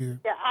you. Yeah,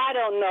 I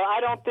don't know. I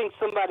don't think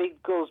somebody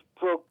goes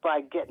broke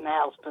by getting a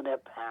house for their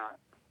parents.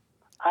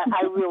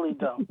 I really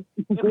don't.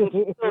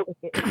 You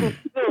can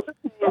still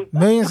save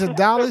millions of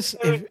dollars.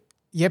 If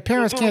your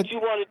parents do can't, what you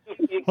want to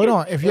do for your hold kids.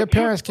 on. If your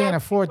parents can't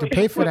afford to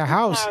pay for the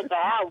house,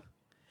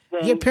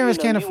 then, your parents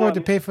can't you afford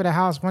to want- pay for the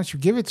house. Once you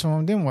give it to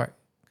them, then what?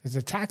 Because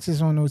the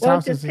taxes on those Well,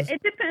 houses is.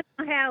 it depends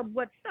on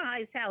what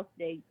size house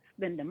they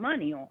spend the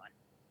money on.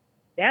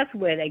 That's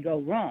where they go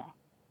wrong.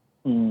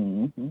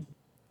 Mm-hmm.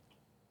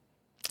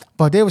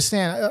 But they were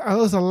saying there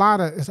was a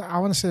lot of. I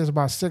want to say there's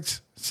about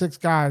six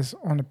guys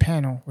on the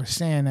panel were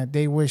saying that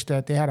they wish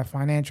that they had a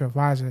financial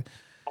advisor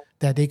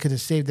that they could have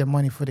saved their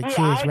money for the kids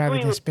I rather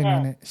agree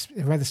than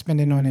with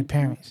spending on their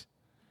parents.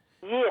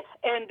 Yeah,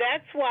 and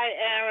that's why,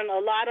 Aaron, a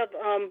lot of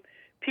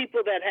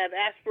people that have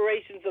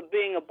aspirations of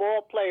being a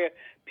ball player,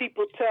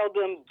 people tell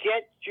them,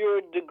 get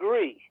your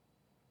degree.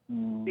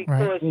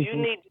 Because you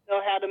need to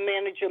know how to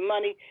manage your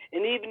money,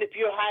 and even if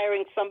you're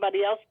hiring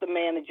somebody else to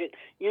manage it,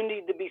 you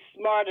need to be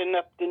smart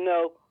enough to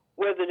know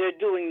whether they're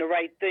doing the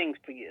right things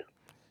for you.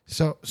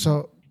 So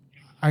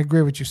I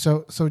agree with you.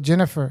 So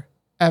Jennifer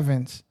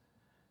Evans,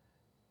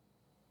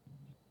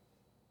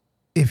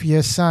 if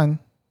your son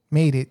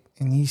made it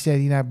and he said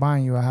he's not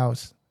buying you a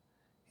house,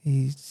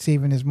 he's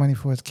saving his money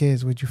for his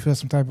kids, would you feel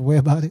some type of way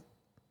about it?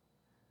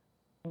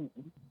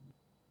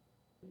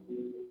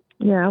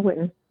 Yeah, I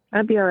wouldn't.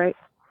 I'd be all right.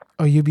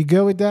 Oh, you'd be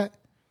good with that?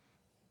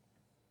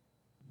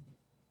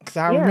 Because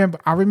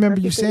I remember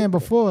you saying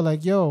before,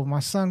 like, yo, my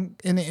son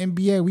in the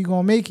NBA, we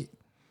gonna make it.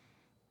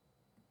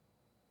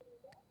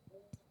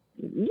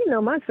 You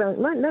know, my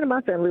son, none of my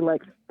family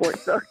likes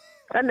sports, so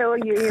I know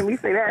you hear me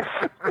say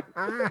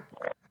that.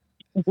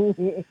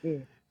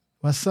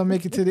 My son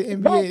make it to the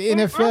NBA, the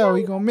NFL,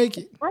 we gonna make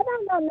it. I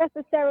don't know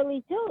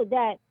necessarily, too,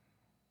 that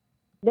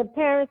the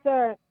parents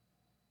are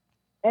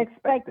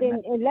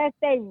expecting, unless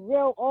they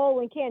real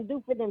old and can't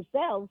do for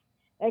themselves,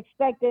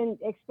 expecting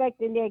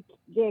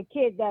their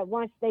kids that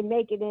once they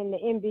make it in the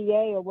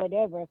NBA or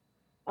whatever,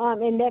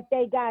 and if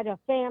they got a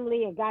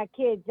family and got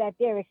kids, that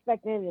they're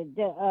expecting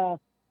to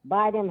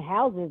buy them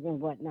houses and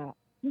whatnot.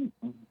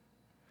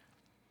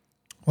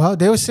 Well,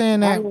 they were saying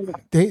that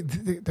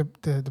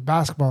the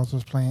basketballs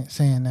was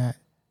saying that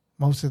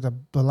most of the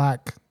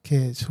black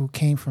kids who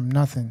came from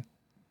nothing.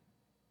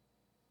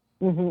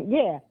 Mm-hmm,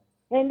 yeah.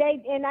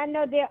 And I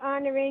know they're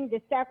honoring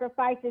the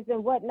sacrifices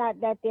and whatnot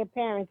that their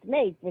parents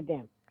made for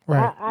them.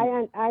 Right.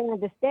 I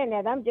understand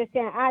that. I'm just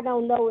saying I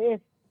don't know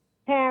if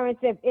parents,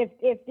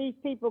 if these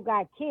people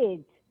got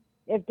kids,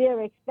 if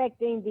they're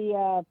expecting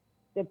the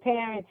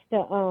parents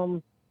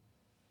to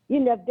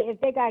if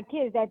they got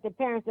kids, that the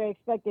parents are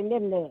expecting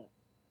them to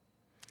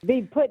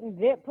be putting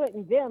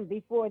them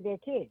before their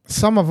kids.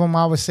 Some of them,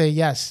 I would say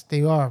yes,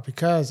 they are,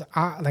 because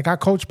I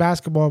coached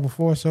basketball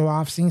before, so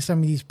I've seen some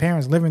of these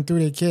parents living through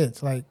their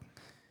kids. Like,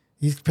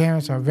 these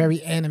parents are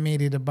very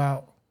animated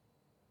about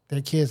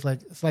their kids.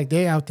 Like, it's like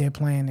they're out there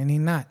playing and they're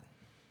not.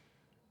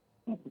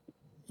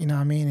 You know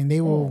what I mean? And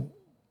they will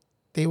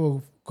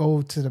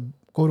go to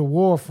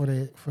war for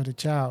the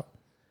child.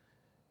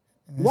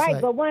 Right,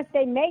 like, but once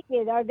they make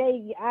it, are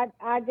they?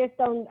 I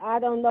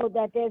don't know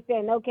that they're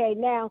saying, okay,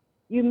 now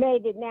you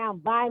made it. Now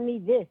buy me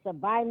this or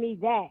buy me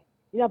that.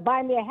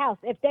 Buy me a house.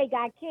 If they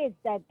got kids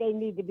that they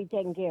need to be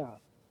taken care of.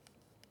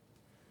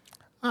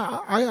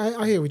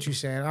 I hear what you're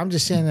saying. I'm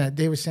just saying that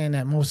they were saying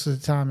that most of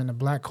the time in the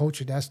black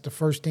culture, that's the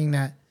first thing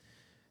that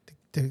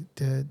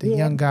the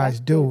young guys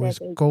do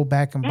is go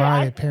back and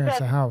buy their parents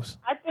a house.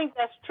 I think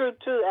that's true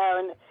too,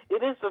 Aaron.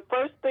 It is the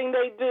first thing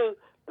they do.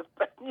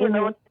 You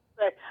know what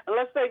they say,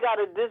 unless they got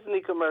a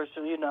Disney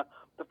commercial.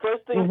 The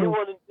first thing they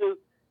want to do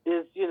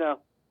is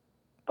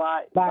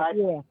buy.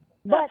 Yeah.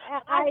 But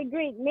I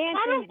agree, Nancy.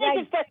 I don't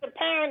think it's that the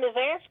parent is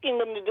asking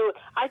them to do it.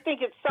 I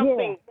think it's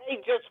something they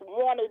just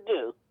want to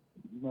do.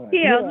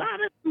 Yeah, a lot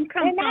of them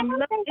come and I from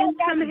don't think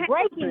that's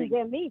breaking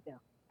them either.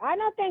 I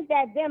don't think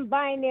that them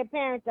buying their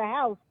parents a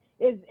house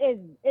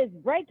is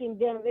breaking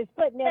them. It's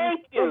putting them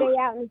when they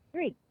out in the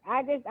street.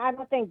 I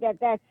don't think that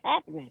that's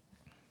happening.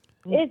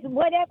 It's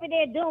whatever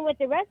they're doing with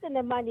the rest of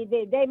the money.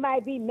 They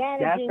might be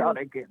managing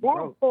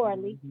that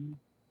poorly.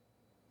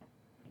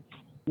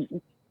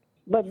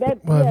 But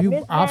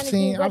I've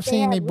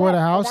seen they bought a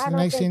house. The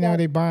next thing you know,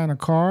 they buying a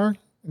car.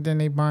 And then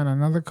they buying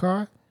another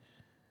car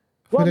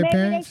for their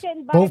parents.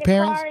 Both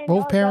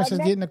parents are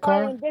getting a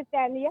car. And this,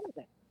 that, and the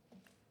other.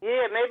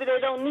 Yeah, maybe they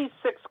don't need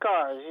 6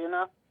 cars.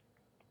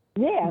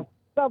 Yeah.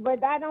 So,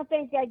 but I don't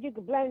think that you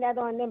could blame that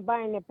on them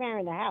buying their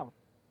parent a house.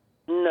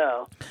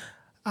 No.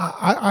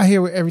 I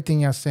hear everything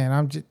y'all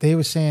saying. They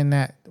were saying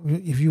that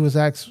if you was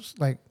asked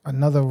like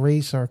another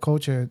race or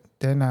culture,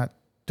 they're not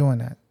doing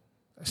that.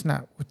 That's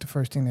not what the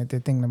first thing that they're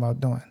thinking about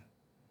doing.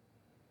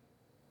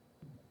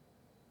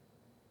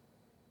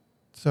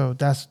 So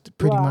that's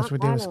pretty much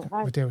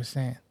what they were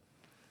saying.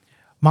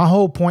 My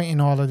whole point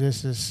in all of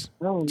this is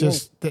Oh,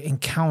 just the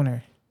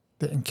encounter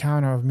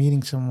of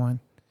meeting someone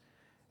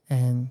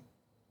and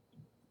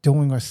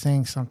doing or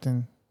saying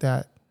something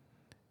that,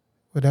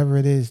 whatever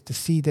it is, the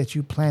seed that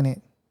you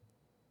planted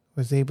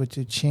was able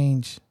to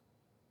change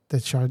the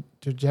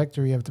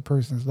trajectory of the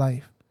person's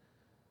life.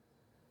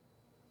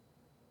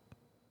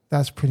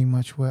 That's pretty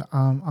much what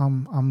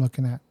I'm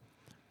looking at.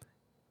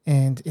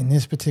 And in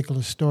this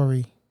particular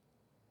story,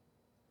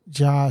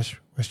 Josh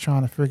was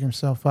trying to figure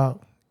himself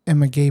out.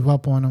 Emma gave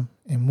up on him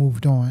and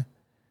moved on.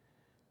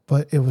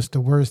 But it was the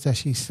words that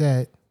she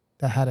said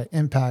that had an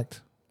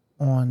impact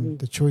on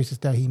the choices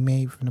that he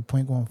made from the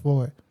point going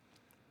forward.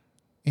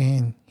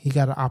 And he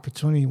got an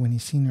opportunity when he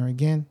seen her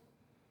again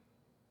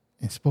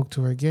and spoke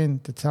to her again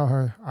to tell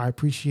her, I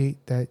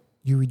appreciate that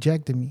you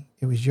rejected me.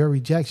 It was your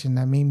rejection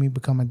that made me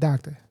become a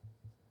doctor.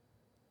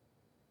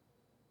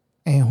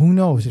 And who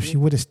knows, if she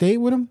would have stayed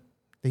with him,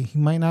 he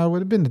might not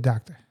would have been the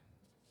doctor.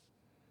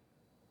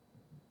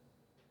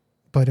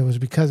 But it was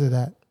because of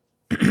that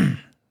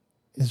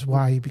is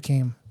why he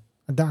became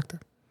a doctor.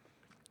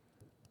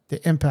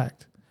 The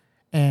impact.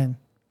 And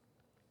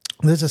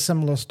there's a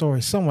similar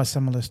story, somewhat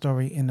similar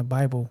story in the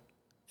Bible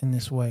in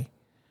this way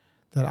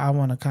that I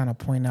want to kind of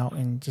point out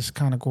and just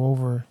kind of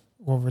go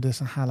over this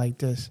and highlight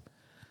this.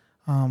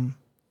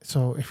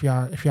 So if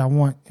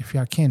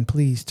y'all can,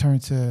 please turn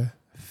to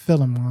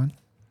Philemon.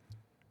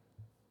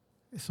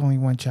 It's only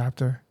one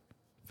chapter,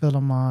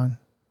 Philemon,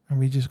 and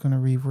we're just going to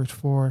read verse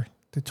 4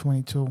 to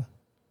 22.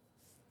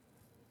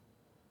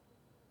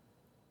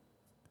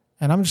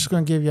 And I'm just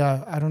going to give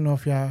y'all, I don't know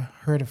if y'all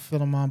heard of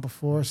Philemon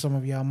before. Some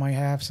of y'all might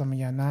have, some of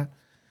y'all not.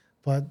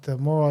 But the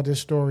moral of this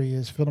story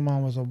is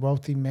Philemon was a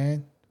wealthy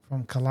man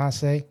from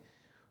Colossae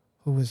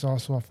who was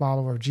also a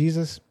follower of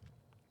Jesus.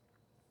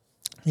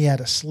 He had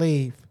a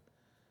slave,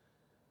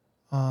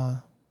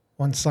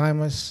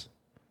 Onesimus,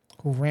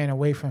 who ran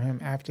away from him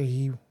after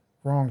he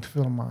wronged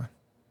Philemon.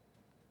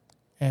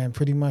 And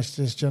pretty much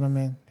this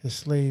gentleman, his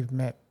slave,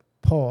 met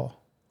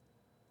Paul.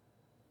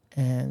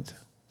 And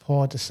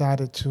Paul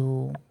decided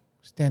to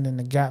stand in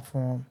the gap for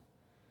him.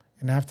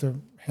 And after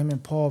him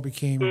and Paul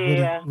became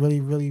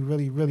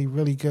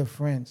really good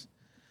friends.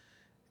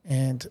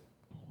 And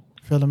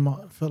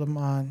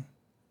Philemon,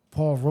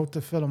 Paul wrote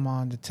to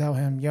Philemon to tell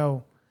him,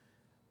 yo,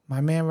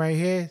 my man right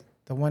here,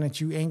 the one that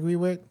you angry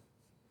with,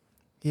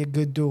 he a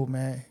good dude,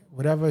 man.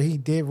 Whatever he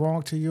did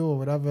wrong to you or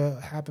whatever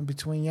happened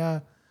between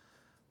y'all,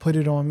 put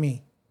it on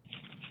me.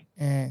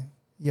 And,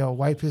 yo,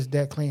 wipe his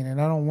debt clean.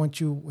 And I don't want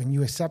you, when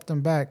you accept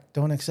him back,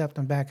 don't accept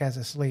him back as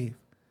a slave.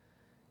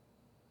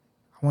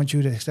 I want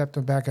you to accept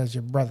him back as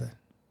your brother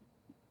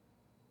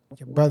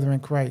in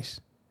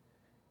Christ.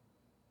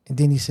 And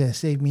then he said,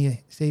 save me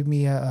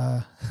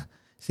a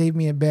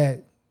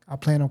bed. I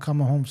plan on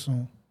coming home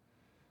soon.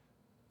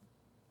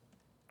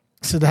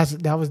 So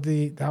that was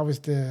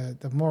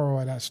the moral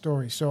of that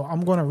story. So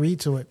I'm going to read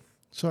to it.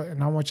 So,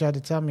 and I want y'all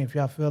to tell me if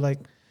y'all feel like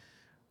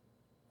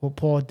what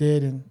Paul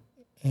did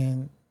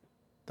and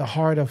the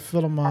heart of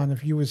Philemon,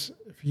 if you was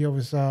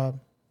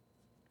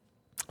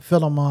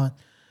Philemon,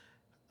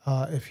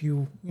 if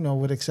you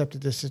would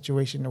accept this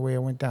situation the way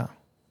it went down.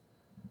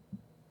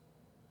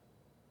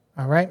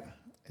 All right,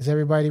 is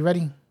everybody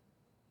ready?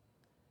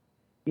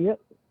 Yep.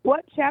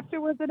 What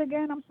chapter was it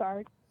again? I'm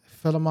sorry.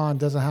 Philemon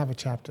doesn't have a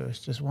chapter. It's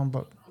just one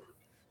book.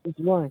 It's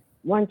one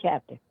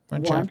chapter.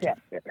 One chapter.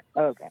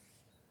 Okay.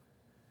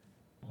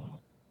 All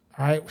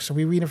right, so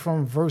we read it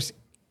from verse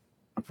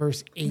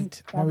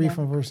 8. I'm gonna read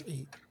from verse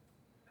 8.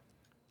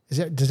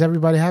 Does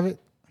everybody have it?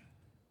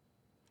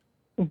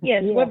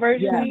 Yes. What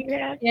version do you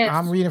have? Yes.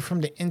 I'm reading from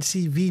the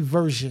NCV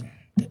version.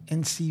 The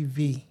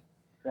NCV,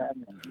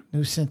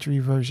 New Century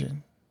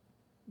Version.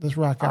 Let's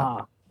rock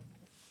out.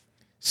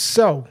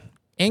 So,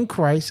 in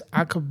Christ,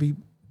 I could be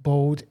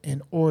bold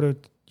and order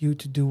you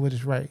to do what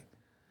is right.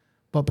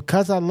 But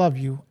because I love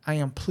you, I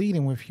am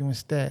pleading with you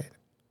instead.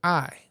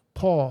 I,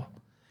 Paul,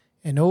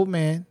 an old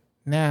man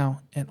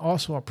now and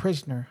also a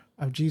prisoner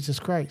of Jesus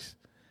Christ,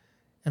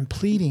 am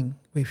pleading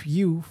with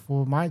you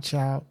for my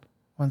child,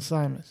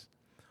 Onesimus,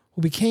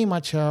 who became my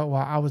child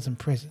while I was in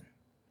prison.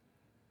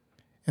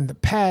 In the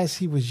past,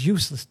 he was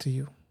useless to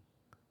you,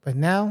 but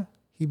now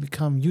he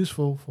become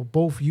useful for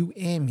both you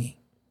and me.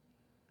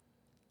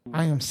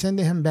 I am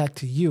sending him back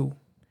to you,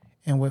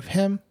 and with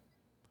him,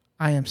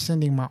 I am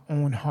sending my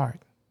own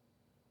heart.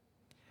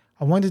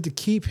 I wanted to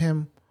keep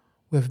him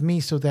with me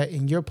so that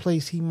in your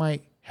place he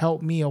might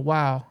help me a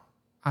while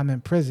I'm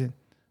in prison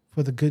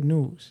for the good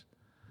news.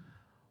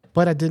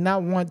 But I did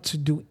not want to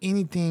do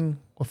anything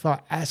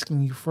without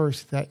asking you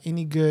first that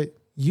any good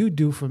you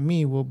do for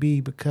me will be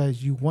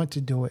because you want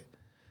to do it,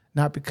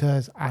 not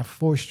because I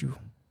forced you.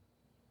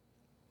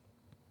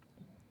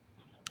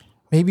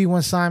 Maybe when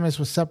Onesimus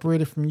was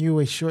separated from you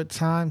a short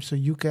time so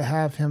you could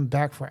have him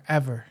back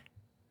forever.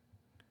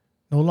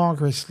 No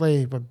longer a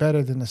slave, but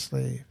better than a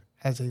slave,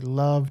 as a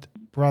loved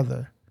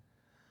brother.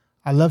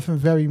 I love him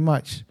very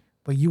much,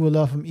 but you will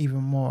love him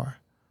even more,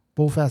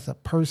 both as a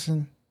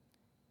person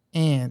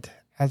and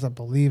as a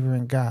believer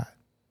in God.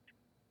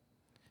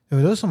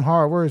 Those are some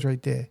hard words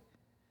right there.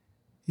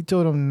 He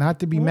told him not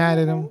to be mad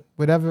at him.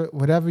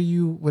 Whatever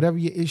your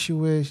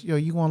issue is, yo,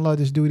 you gonna love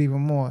this dude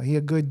even more. He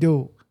a good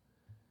dude.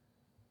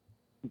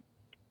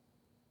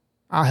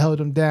 I held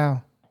him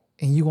down,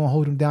 and you gonna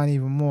hold him down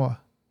even more.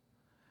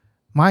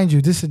 Mind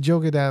you, this is a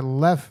joker that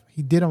left.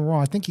 He did him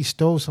wrong. I think he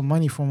stole some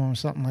money from him or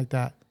something like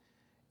that,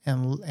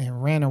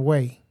 and ran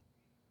away.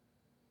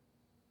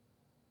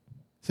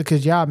 So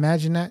could y'all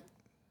imagine that?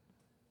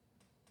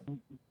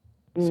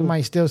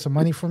 Somebody steal some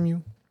money from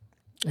you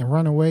and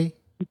run away,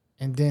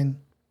 and then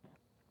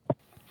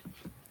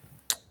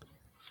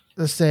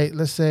let's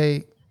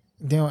say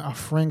then a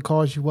friend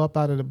calls you up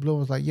out of the blue and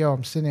was like, yo,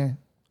 I'm sending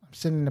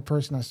the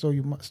person I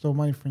stole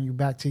money from you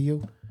back to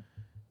you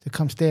to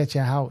come stay at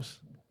your house.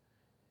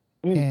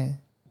 And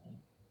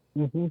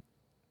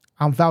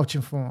I'm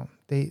vouching for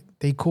them.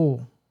 They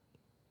cool.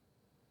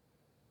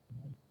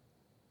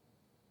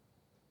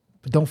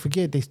 But don't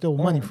forget they stole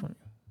money from you.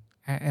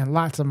 And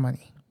lots of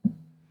money.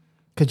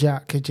 Could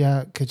y'all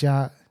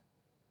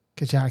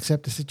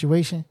accept the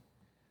situation?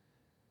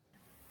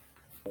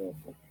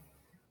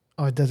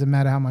 Or it doesn't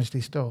matter how much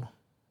they stole?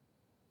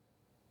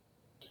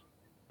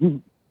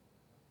 What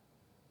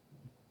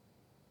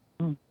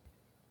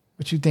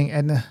you think,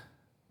 Edna?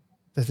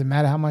 Does it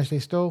matter how much they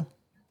stole?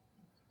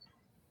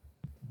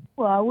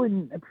 Well, I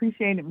wouldn't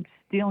appreciate him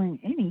stealing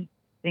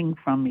anything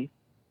from me.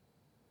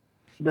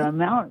 The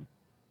amount,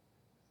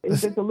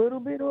 if it's a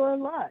little bit or a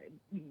lot,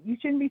 you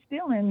shouldn't be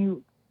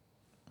stealing.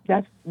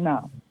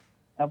 No.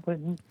 I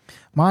wouldn't.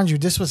 Mind you,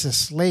 this was a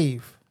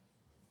slave.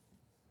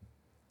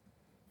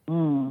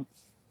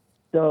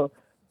 So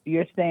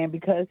you're saying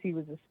because he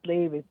was a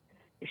slave, it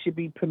should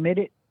be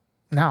permitted?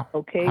 No.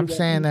 Okay. I'm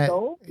saying that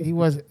he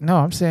was. No,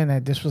 I'm saying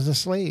that this was a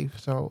slave.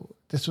 So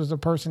this was a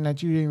person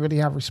that you didn't really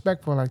have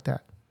respect for like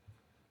that.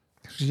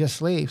 This was just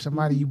slave.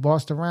 Somebody you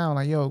bossed around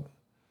like, yo,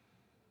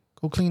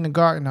 go clean the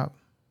garden up,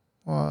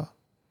 or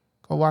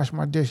go wash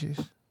my dishes.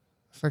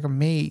 It's like a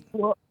maid.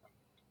 Well,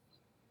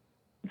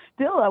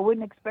 still, I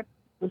wouldn't expect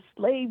the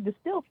slave to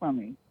steal from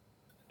me.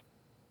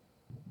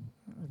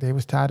 They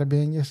was tired of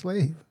being your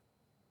slave.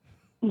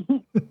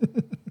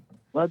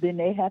 Well, then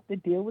they have to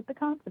deal with the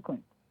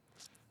consequence.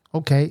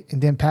 Okay,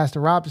 and then Pastor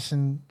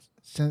Robinson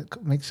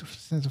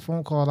sends a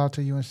phone call out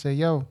to you and say,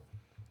 yo,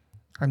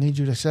 I need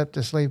you to accept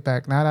the slave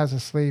back, not as a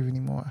slave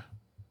anymore,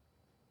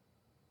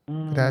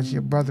 but as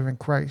your brother in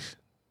Christ.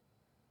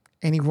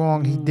 Any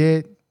wrong he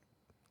did,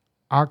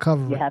 I'll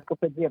cover it. You have to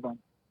forgive him.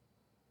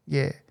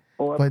 Yeah.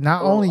 But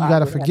not only you got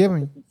to forgive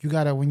him, you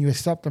got to, when you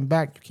accept him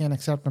back, you can't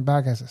accept him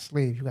back as a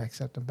slave. You got to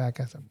accept him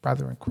back as a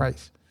brother in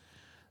Christ.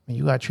 I mean,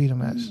 you got to treat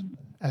him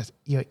as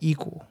your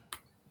equal.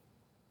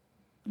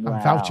 Wow.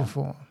 I'm vouching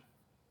for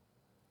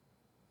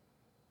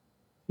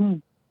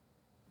him.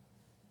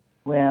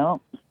 Well,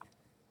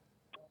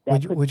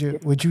 would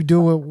you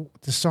do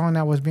it, the song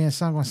that was being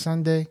sung on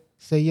Sunday?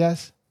 Say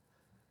yes.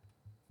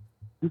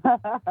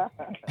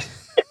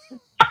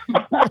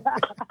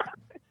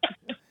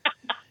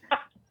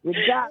 You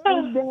got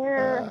me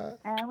there,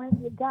 Aaron.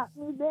 You got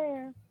me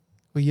there.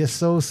 Will your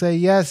soul say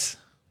yes?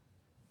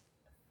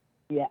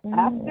 Yeah.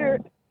 After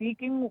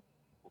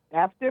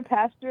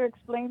Pastor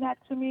explained that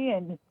to me,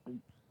 and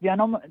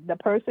the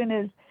person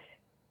is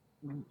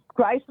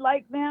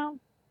Christ-like now,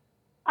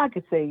 I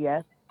could say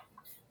yes.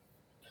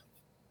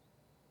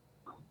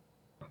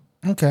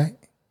 Okay.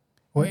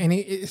 Well,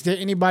 is there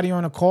anybody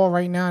on the call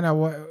right now that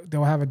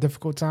will have a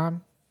difficult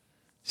time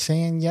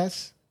saying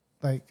yes,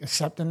 like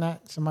accepting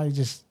that somebody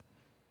just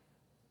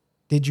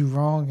did you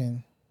wrong?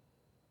 And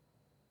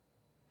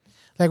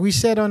like we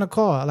said on the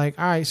call, like,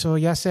 all right, so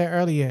y'all said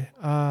earlier,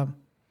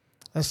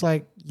 that's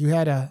like you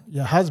had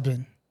your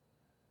husband,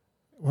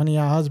 one of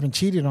y'all husband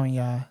cheated on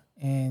y'all,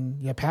 and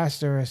your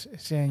pastor is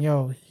saying,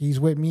 yo, he's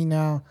with me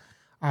now.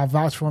 I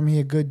vouch for him. He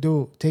a good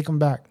dude. Take him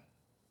back.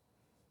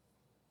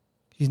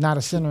 He's not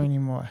a sinner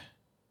anymore.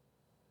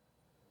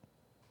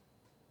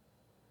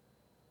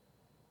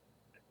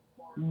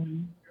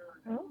 You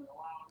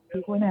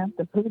wouldn't have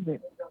to prove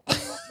it.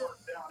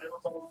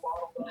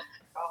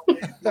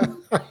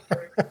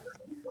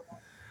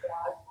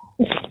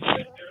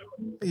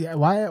 Yeah,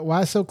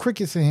 why so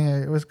crickets in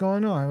here? What's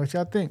going on? What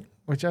y'all think?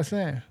 What y'all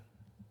saying?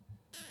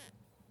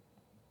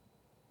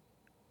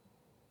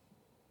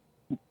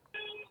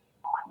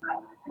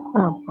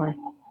 Oh boy.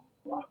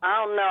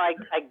 I don't know.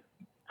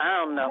 I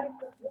don't know.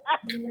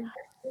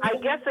 I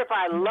guess if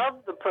I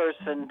love the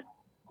person,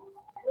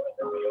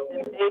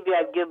 maybe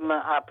I'd give them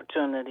an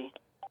opportunity.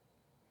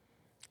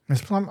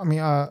 Ms. Plum,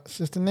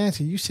 Sister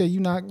Nancy, you said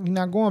you're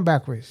not going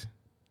backwards.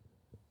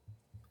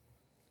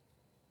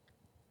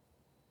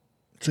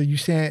 So you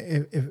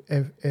saying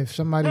if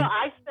somebody? No,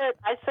 I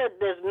said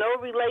there's no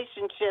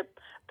relationship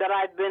that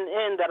I've been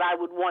in that I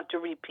would want to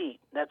repeat.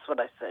 That's what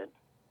I said.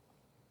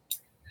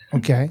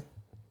 Okay.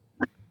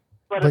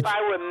 But if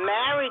I were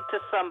married to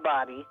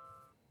somebody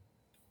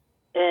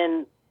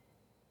and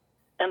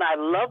I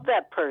love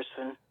that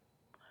person,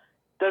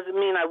 doesn't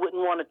mean I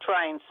wouldn't want to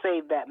try and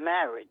save that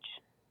marriage.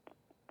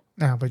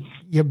 No, but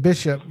your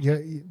bishop,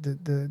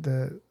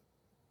 the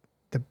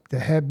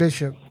head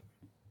bishop,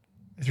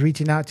 is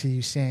reaching out to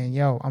you saying,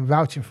 yo, I'm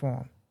vouching for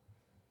him.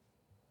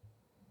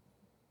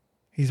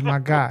 He's my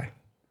guy.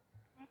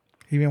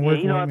 He been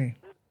working with me.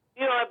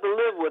 You don't have to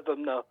live with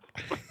them, though.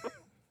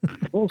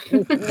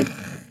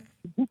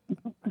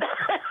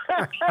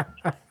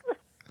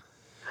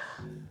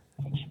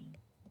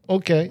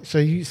 Okay, so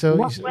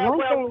Well,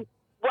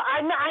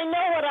 I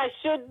know what I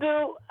should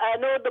do. I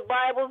know what the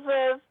Bible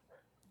says.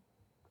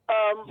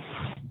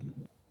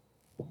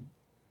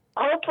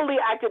 Hopefully,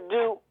 I could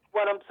do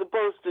what I'm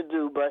supposed to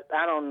do, but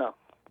I don't know.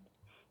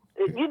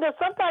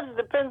 Sometimes it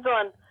depends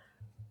on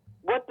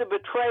what the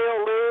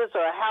betrayal is,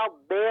 or how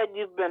bad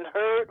you've been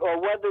hurt, or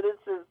whether this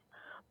is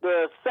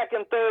the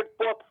second, third,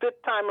 fourth,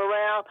 fifth time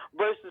around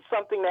versus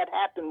something that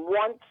happened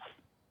once.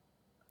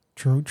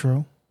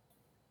 True.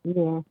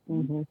 Yeah.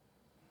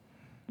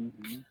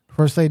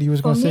 First lady, you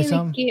was going to say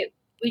something?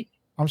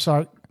 I'm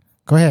sorry.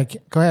 Go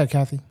ahead,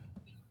 Kathy.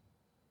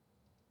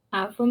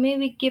 For me,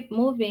 we keep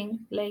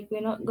moving. Like, we're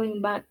not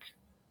going back.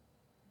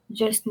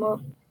 Just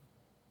move.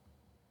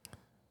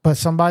 But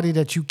somebody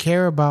that you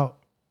care about,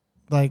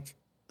 like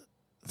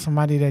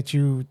somebody that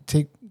you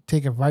take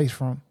advice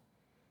from,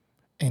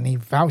 and they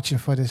vouching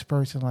for this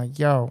person, like,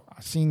 yo,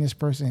 I seen this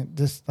person,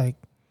 this, like,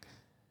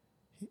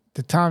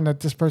 the time that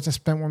this person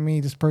spent with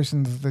me, this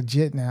person is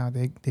legit now.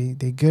 They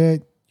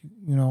good.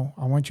 You know,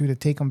 I want you to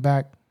take him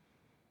back.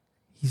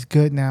 He's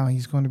good now.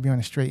 He's going to be on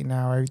the straight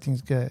now.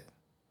 Everything's good.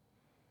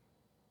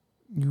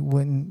 You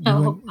wouldn't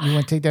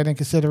take that in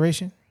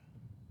consideration?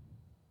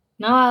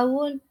 No, I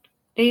won't.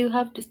 They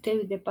have to stay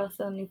with the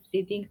person if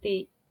they think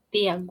they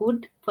are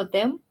good for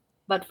them.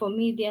 But for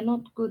me, they are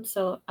not good,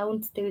 so I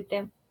won't stay with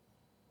them.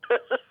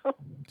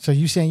 So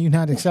you saying you're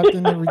not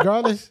accepting it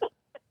regardless?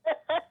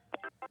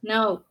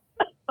 No.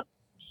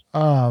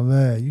 Oh,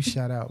 man, you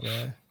shout out,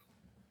 man.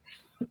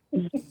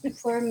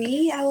 For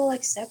me, I will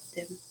accept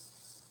him.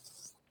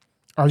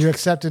 Are you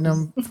accepting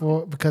them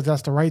because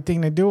that's the right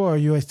thing to do, or are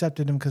you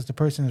accepting them because the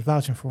person is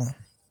vouching for them?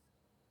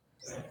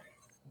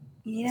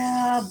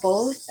 Yeah,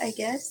 both, I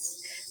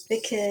guess,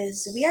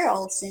 because we are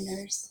all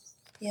sinners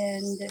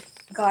and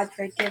God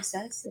forgives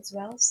us as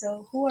well.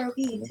 So who are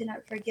we to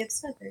not forgive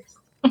others?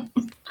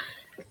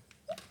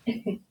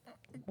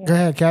 Go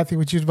ahead, Kathy.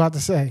 What you was about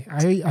to say?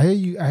 I hear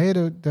you. I hear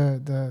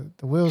the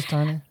wheels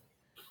turning.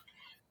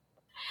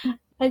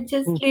 I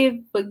just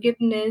leave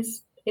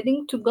forgiveness, I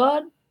think, to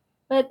God.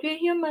 But we're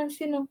humans,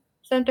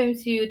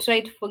 Sometimes you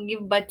try to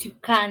forgive, but you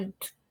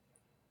can't.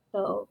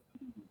 So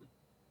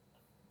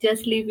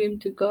just leave him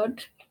to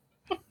God.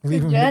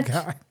 Leave him to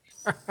God.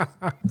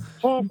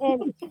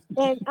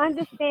 and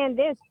understand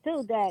this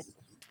too, that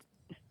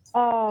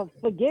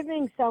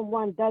forgiving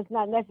someone does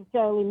not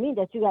necessarily mean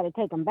that you got to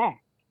take them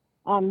back.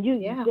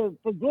 You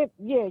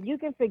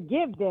can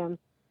forgive them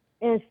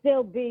and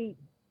still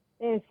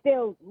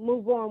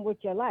move on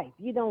with your life.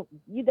 You don't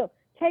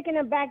taking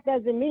them back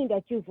doesn't mean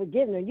that you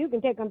forgive them. You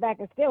can take them back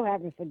and still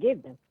haven't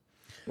forgiven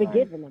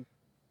them.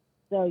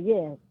 So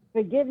yeah,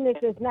 forgiveness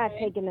is not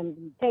taking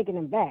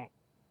them back.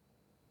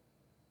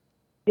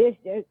 This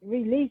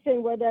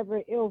releasing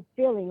whatever ill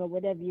feeling or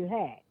whatever you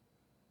had.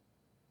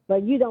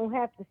 But you don't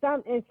have to.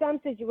 In some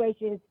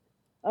situations,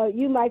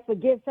 you might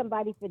forgive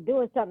somebody for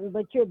doing something,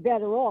 but you're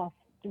better off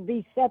to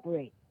be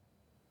separated.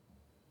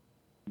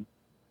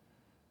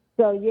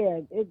 So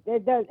yeah,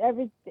 it does.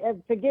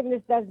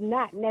 Forgiveness does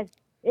not necessarily.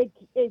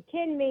 It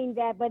can mean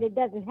that, but it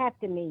doesn't have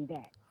to mean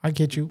that. I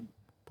get you.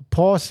 But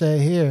Paul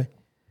said here,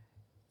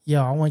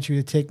 yo, I want you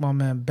to take my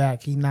man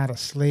back. He's not a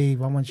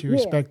slave. I want you to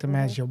respect him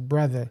as your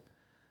brother.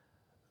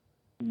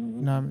 You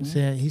know what I'm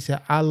saying? He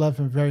said, I love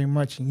him very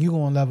much, and you're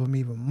going to love him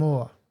even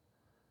more.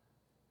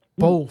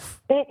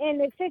 Both. In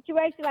the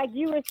situation, like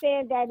you were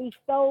saying that he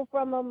stole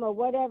from him or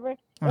whatever,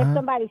 if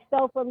somebody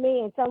stole from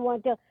me and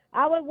someone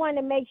I would want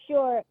to make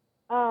sure,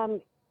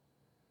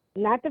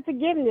 not the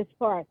forgiveness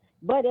part,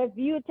 but if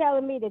you're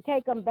telling me to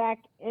take them back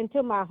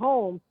into my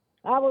home,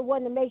 I would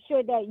want to make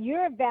sure that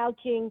you're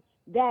vouching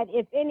that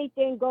if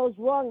anything goes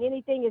wrong,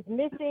 anything is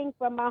missing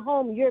from my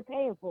home, you're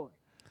paying for it.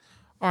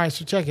 All right,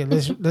 so check it.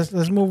 Let's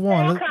move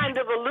on. Paul kind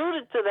of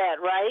alluded to that,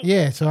 right?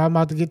 Yeah, so I'm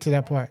about to get to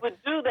that part. He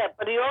would do that,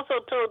 but he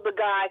also told the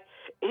guy,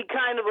 he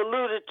kind of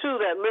alluded to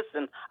that,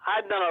 listen,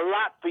 I've done a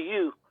lot for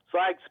you, so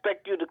I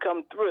expect you to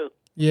come through.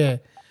 Yeah.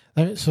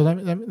 Let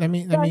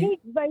me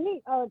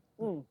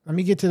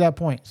get to that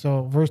point.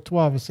 So verse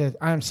 12, it says,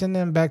 I am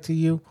sending him back to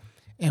you,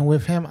 and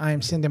with him I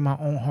am sending my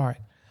own heart.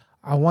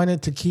 I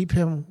wanted to keep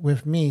him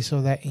with me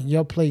so that in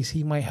your place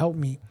he might help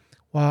me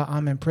while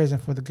I'm in prison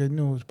for the good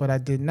news. But I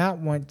did not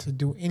want to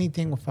do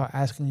anything without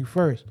asking you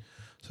first,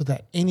 so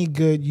that any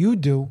good you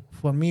do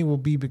for me will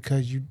be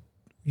because you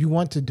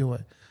want to do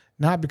it,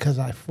 not because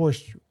I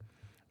forced you.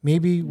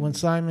 Maybe when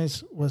Simon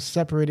was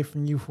separated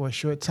from you for a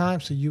short time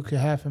so you could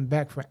have him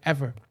back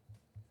forever.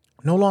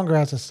 No longer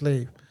as a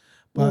slave,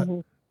 but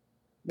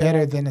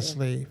better than a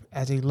slave,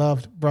 as a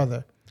loved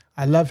brother.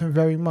 I love him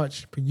very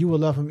much, but you will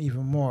love him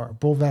even more,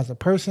 both as a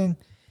person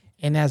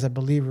and as a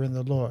believer in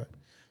the Lord.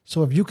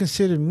 So if you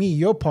consider me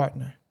your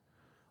partner,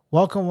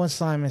 welcome one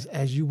Simon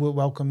as you would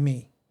welcome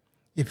me.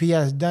 If he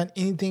has done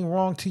anything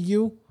wrong to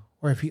you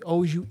or if he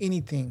owes you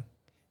anything,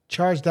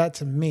 charge that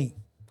to me.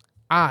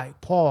 I,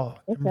 Paul,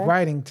 am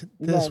writing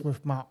this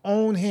with my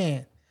own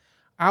hand.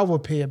 I will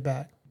pay it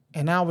back.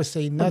 And I would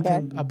say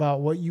nothing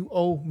about what you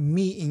owe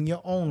me in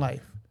your own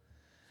life.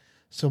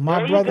 So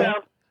my brother,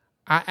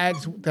 I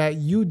ask that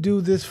you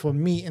do this for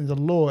me in the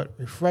Lord.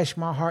 Refresh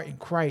my heart in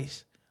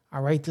Christ. I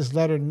write this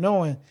letter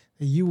knowing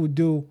that you will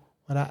do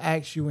what I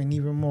ask you and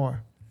even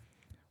more.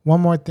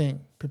 One more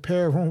thing.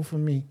 Prepare a room for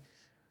me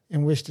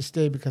in which to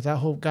stay, because I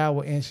hope God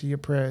will answer your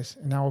prayers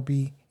and I will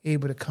be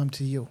able to come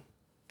to you.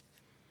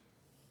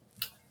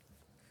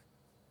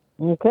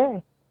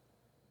 Okay.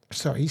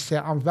 So he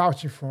said, I'm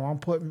vouching for him. I'm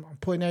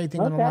putting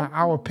everything on the line.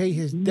 I will pay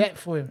his debt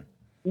for him.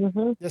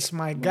 That's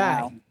my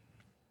guy. Wow.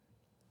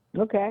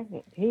 Okay.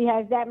 He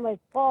has that much,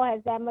 Paul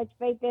has that much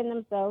faith in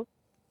him, so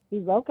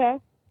he's okay.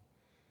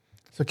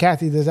 So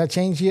Kathy, does that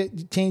change your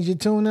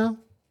tune now?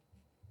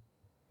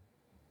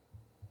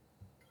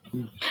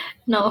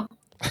 No.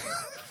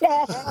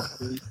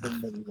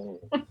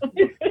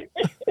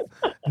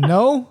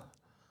 No?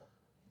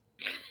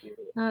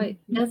 No, it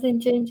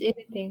doesn't change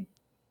anything.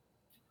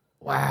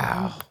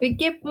 Wow. We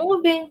keep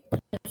moving,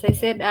 as I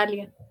said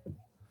earlier.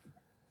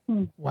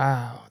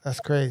 Wow,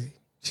 that's crazy.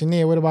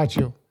 Shania, what about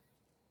you?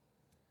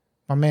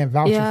 My man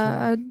vouching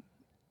for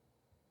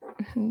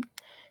him.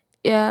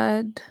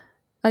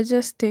 I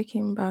just take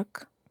him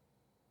back.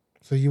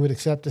 So you would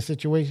accept the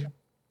situation?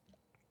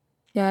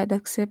 Yeah, I'd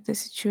accept the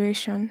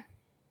situation.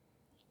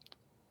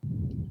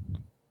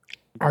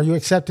 Are you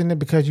accepting it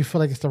because you feel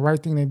like it's the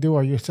right thing to do?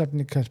 Or are you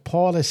accepting it because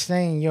Paul is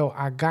saying, yo,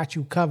 I got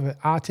you covered.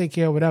 I'll take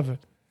care of whatever.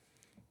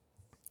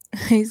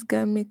 He's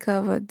got me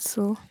covered,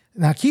 so.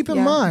 Now keep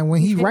in mind,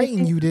 when he's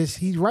writing you this,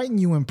 he's writing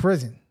you in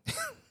prison.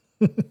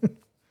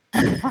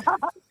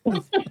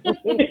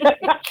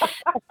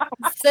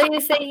 So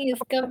you're saying he's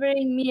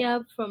covering me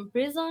up from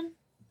prison?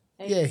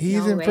 Yeah,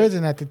 he's No in way.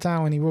 prison at the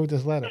time when he wrote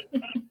this letter.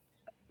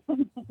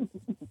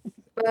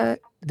 But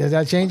does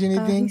that change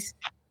anything?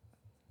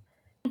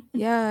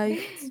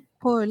 It's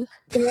Paul.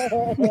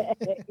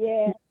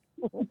 Yeah.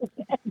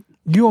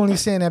 You only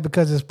saying that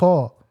because it's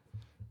Paul.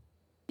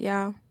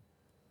 Yeah.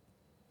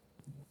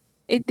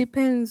 It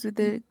depends with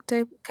the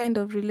kind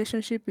of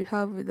relationship you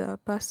have with a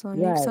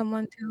person. If Right.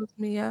 someone tells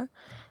me,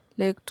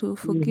 like to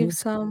forgive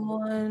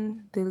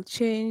someone, they'll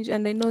change,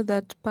 and I know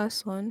that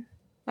person,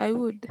 I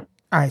would.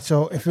 All right,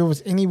 so if it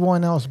was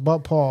anyone else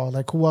but Paul,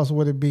 like who else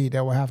would it be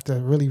that would have to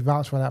really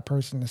vouch for that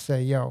person to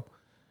say, yo,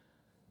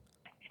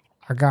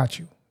 I got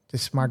you.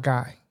 This is my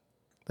guy.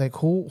 Like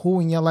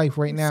who in your life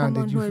right now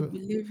Someone did you who I feel?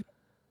 believe.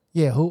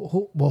 Yeah,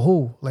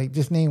 who? Like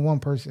just name one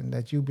person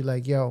that you'd be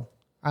like, yo,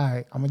 all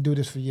right, I'm gonna do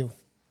this for you.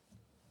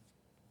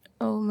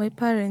 Oh, my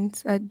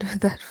parents, I'd do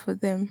that for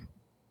them.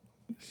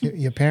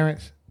 Your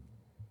parents?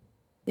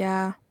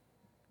 Yeah.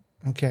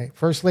 Okay.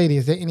 First lady,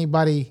 is there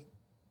anybody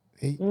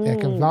that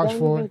can vouch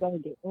for?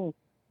 Say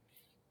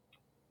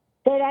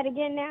that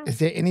again now. Is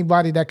there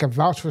anybody that can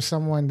vouch for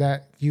someone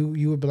that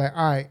you would be like,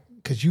 all right,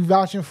 because you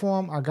vouching for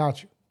him, I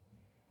got you.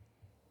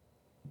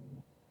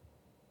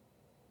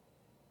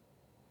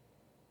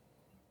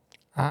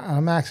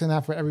 I'm asking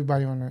that for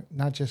everybody on the,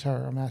 not just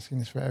her. I'm asking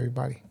this for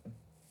everybody.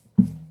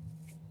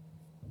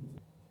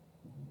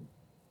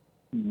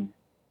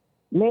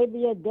 Maybe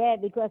your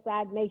dad, because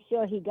I'd make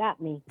sure he got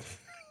me.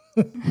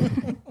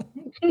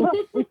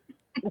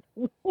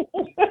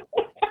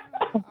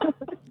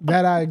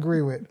 That I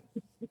agree with.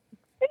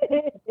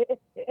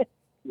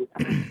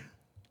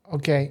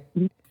 Okay.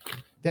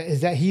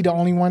 Is that he the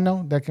only one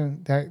though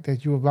that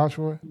you would vouch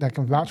for? That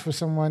can vouch for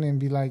someone and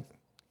be like,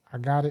 I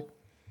got it?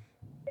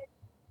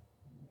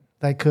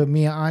 Like could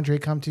me and Andre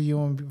come to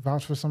you and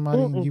vouch for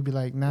somebody and you be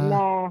like,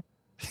 nah.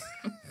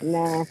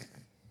 Nah.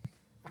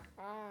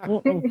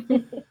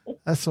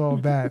 That's all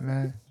bad,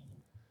 man.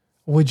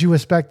 Would you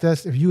expect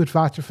us, if you would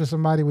vouch for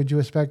somebody, would you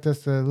expect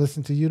us to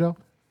listen to you though?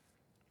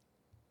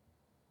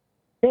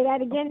 Say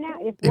that again now.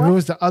 If it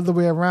was the other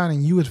way around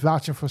and you was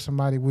vouching for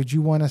somebody, would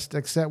you want us to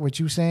accept what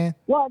you saying?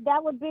 Well,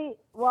 that would be.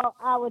 Well,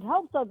 I would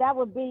hope so. That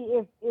would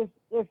be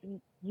if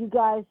you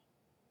guys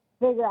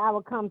figure I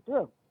would come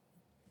through.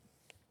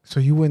 So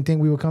you wouldn't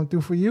think we would come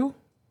through for you?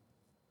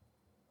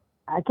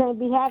 I can't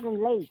be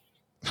having late.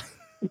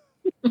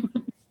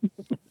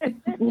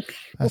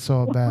 That's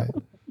all bad.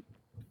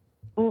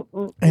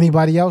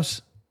 Anybody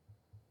else?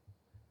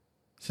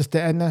 Sister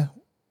Edna,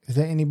 is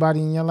there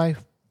anybody in your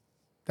life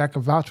that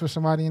could vouch for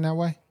somebody in that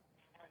way?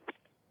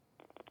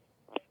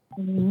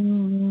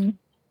 I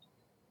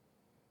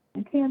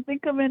can't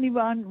think of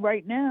anyone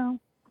right now.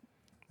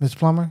 Ms.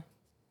 Plummer?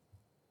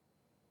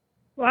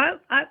 Well,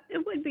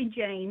 it would be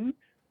James.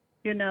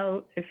 You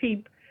know, if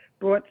he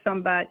brought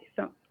somebody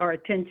or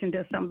attention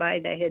to somebody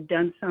that had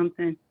done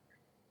something,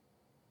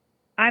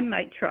 I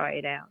might try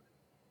it out.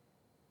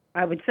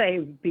 I would say it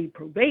would be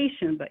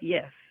probation, but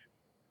yes.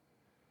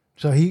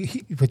 So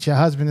but your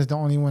husband is the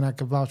only one that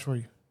could vouch for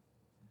you?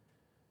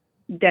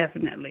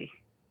 Definitely.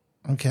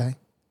 Okay.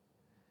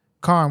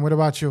 Karen, what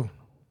about you?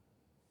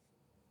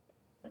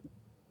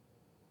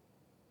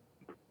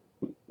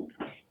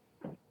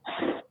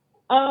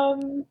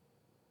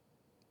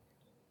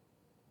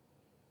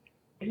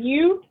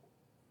 You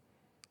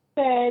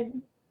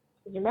said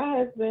you're my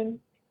husband,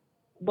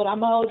 but I'm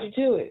gonna hold you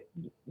to it.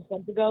 If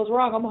something goes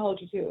wrong, I'm gonna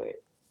hold you to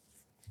it.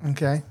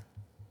 Okay.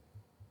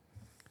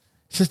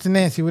 Sister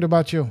Nancy, what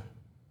about you?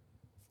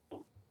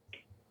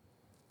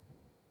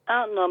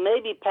 I don't know,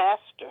 maybe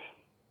pastor.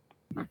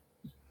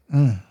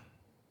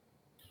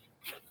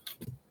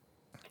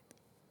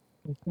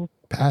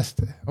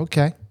 Pastor.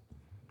 Okay.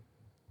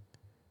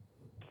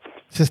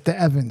 Sister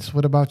Evans,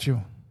 what about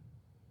you?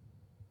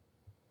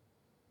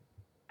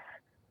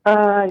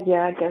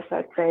 Yeah, I guess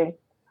I'd say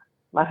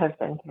my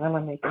husband. I'm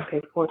gonna make him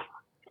pay for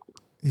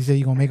You say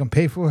you're going to make them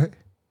pay for it?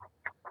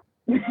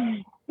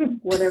 it.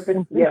 whatever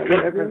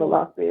the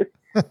loss is.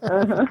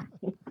 Uh-huh.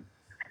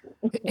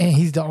 And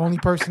he's the only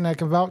person that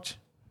can vouch?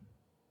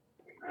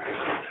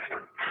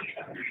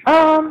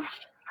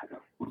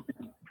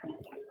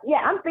 Yeah,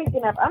 I'm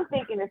thinking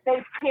if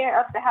they tear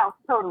up the house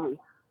totally,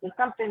 if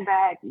something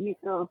bad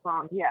goes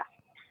wrong, yeah,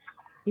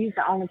 he's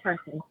the only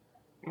person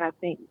that I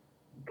think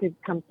could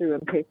come through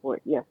and pay for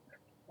it. Yes.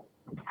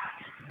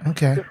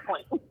 Okay. At this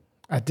point.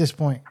 At this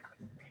point.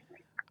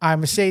 All right,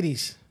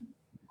 Mercedes.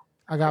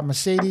 I got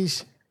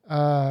Mercedes,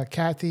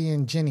 Kathy,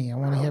 and Jenny. I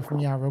want to hear from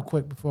y'all real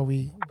quick before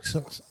we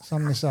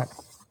sum this up.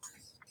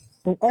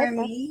 For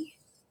me,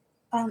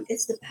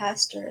 it's the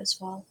pastor as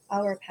well.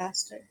 Our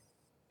pastor.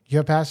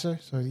 Your pastor?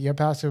 So your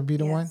pastor would be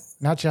the one?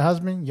 Not your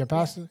husband? Your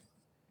pastor?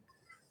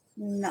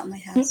 Not my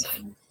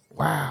husband.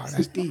 Wow,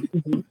 that's deep.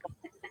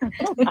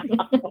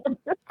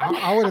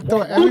 I would have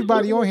thought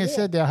everybody on here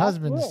said their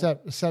husband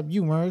except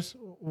you, Mers.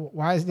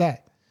 Why is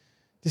that?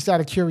 Just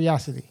out of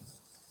curiosity.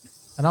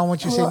 I don't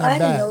want you to say nothing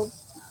bad. Don't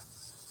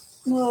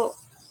know.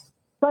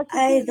 Well,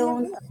 I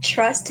don't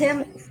trust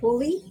him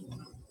fully,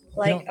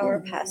 like our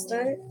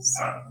pastor.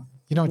 So.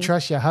 You don't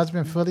trust your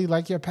husband fully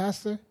like your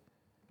pastor?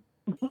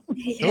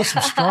 Those are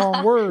some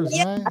strong words,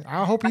 man.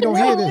 I hope he don't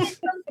hear this.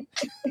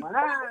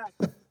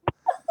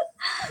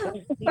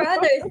 For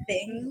other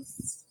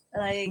things,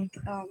 like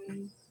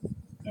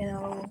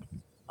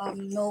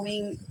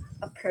knowing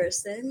a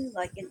person,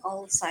 like in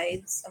all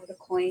sides of the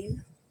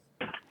coin.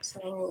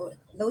 So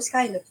those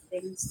kind of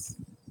things.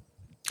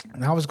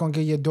 And I was gonna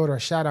give your daughter a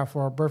shout out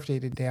for her birthday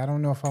today. I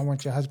don't know if I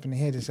want your husband to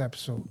hear this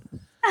episode.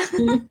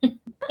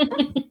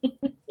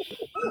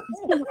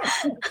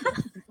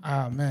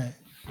 Oh man.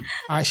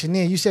 All right,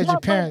 Shania, you said your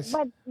parents.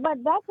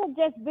 But that could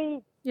just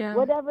be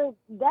whatever.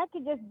 That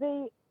could just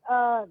be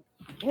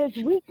his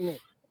weakness.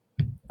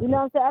 You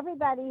know, so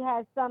everybody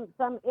has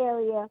some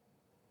area.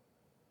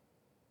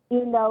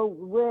 You know,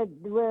 where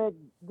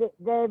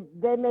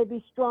they may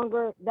be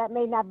stronger. That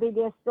may not be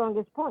their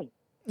strongest point.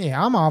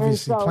 Yeah, I'm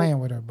obviously playing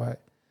with her,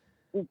 but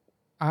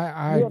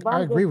I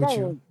agree with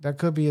you. That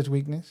could be his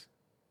weakness.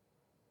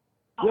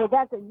 Yeah,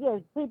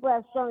 people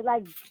have strong.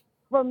 Like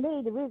for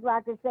me, the reason why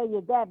I can say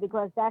your dad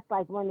because that's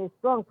like one of his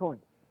strong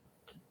points.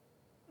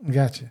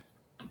 Gotcha.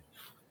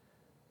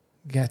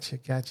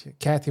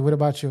 Kathy, what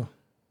about you?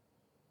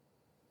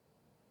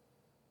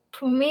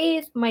 For me,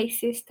 it's my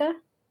sister.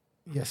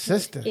 Your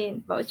sister?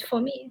 Can vouch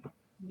for me.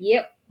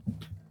 Yep.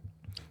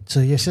 So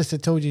your sister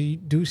told you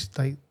do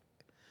like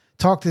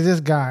talk to this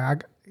guy.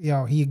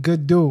 He a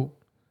good dude.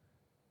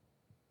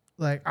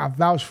 Like I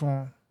vouch for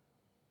him.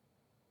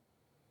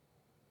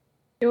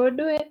 You would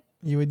do it.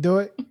 You would do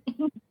it?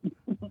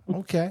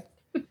 Okay.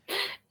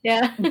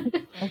 Yeah.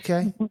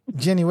 Okay.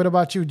 Jenny, what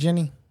about you,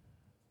 Jenny?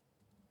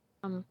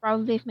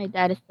 Probably if my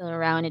dad is still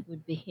around, it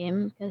would be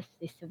him because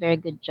he's a very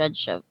good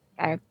judge of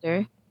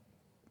character.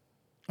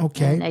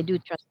 Okay. And I do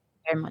trust him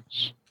very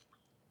much.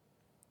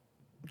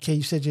 Okay,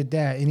 you said your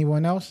dad.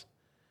 Anyone else?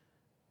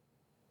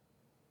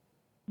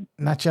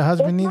 Not your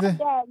husband either? If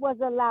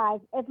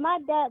my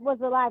dad was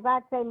alive,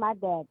 I'd say my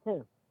dad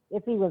too.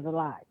 If he was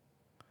alive.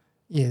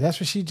 Yeah, that's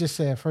what she just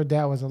said. If her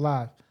dad was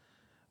alive.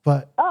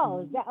 But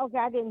okay,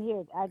 I didn't hear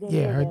it. I didn't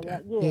hear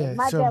that. If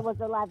my dad was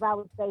alive, I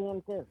would say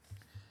him too.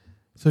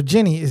 So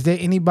Jenny, is there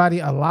anybody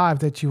alive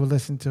that you would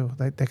listen to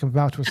that can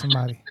vouch for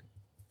somebody?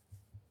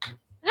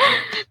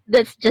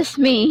 That's just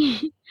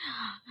me.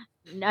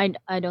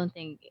 I don't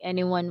think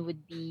anyone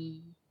would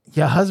be.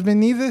 Your husband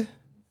neither?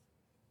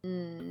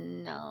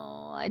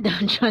 No, I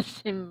don't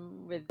trust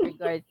him with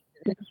regards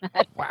to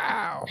that.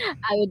 Wow.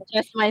 I would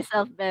trust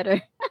myself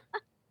better.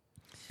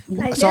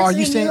 I So are guess you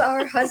we saying knew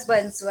our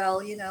husbands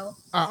well, you know.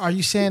 Are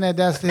you saying that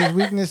that's his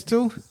weakness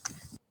too?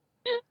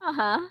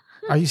 Uh-huh.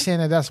 Are you saying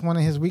that that's one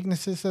of his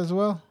weaknesses as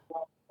well?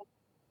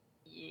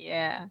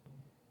 Yeah.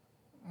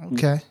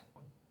 Okay.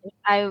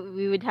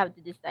 We would have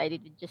to decide.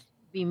 It would just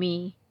be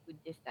me who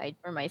would decide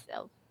for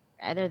myself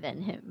rather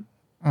than him.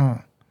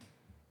 The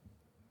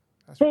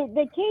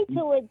key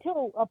to it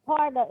too,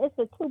 it's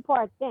a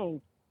two-part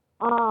thing.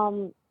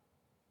 Him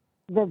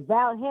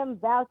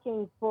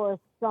vouching for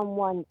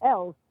someone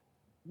else,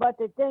 but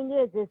the thing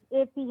is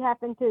if he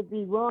happened to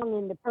be wrong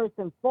and the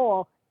person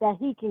fall, that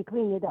he can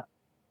clean it up.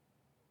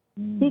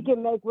 He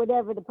can make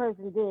whatever the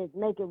person did,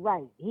 make it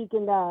right. He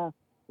can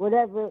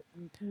whatever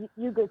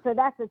you could. So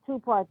that's a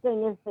two-part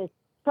thing. It's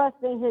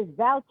trusting his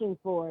vouching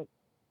for it,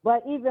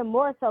 But even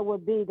more so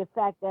would be the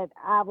fact that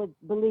I would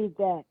believe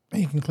that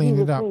He can he clean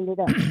would it up. clean it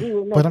up. He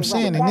would make But I'm it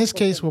saying right. in That's this the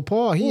case thing. with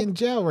Paul, he in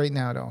jail right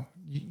now though.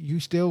 You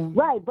still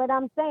Right, but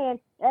I'm saying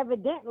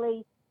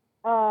evidently,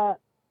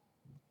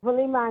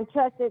 Philemon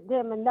trusted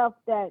him enough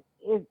that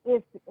if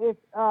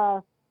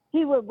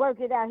he would work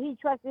it out, he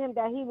trusted him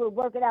that he would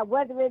work it out.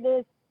 Whether it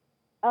is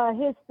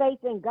his faith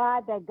in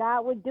God that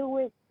God would do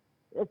it,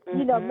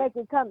 make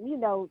it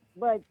come,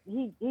 But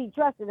he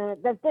trusted him.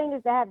 The thing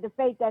is to have the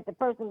faith that the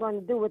person going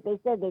to do what they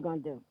said they're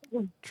going to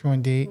do. true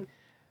indeed.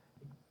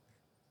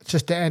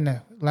 Sister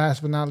Edna,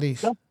 last but not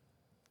least.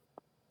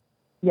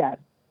 Yes.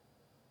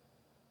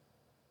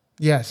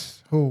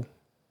 Yes. Who?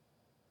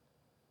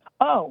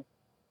 Oh,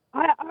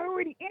 I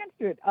already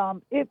answered.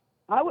 If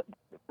I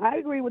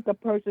agree with the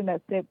person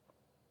that said,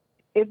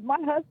 if my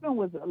husband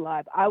was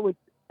alive, I would,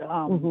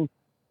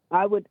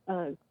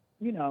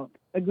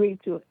 agree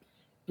to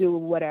do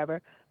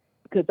whatever,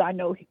 because I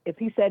know if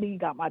he said he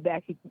got my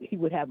back, he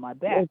would have my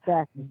back.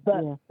 Exactly.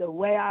 But Yeah. the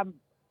way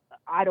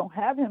I don't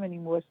have him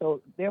anymore,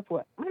 so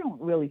therefore I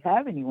don't really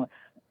have anyone.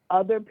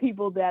 Other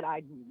people that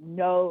I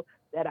know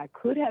that I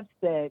could have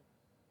said,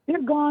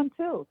 they're gone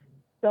too.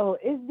 So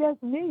it's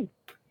just me.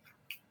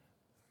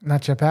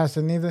 Not your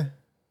pastor neither?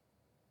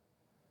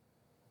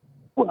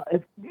 Well,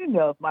 if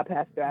my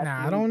pastor asked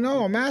me. I don't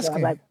know. I'm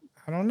asking. I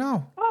don't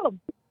know. Oh,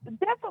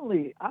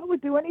 definitely. I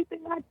would do anything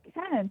I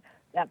can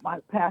that my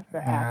pastor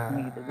asked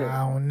me to do.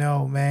 I don't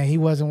know, man. He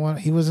wasn't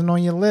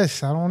on your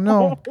list. I don't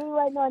know. He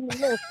wasn't on the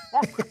list.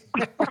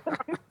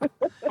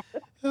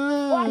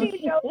 Why do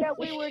you know that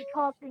we were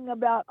talking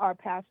about our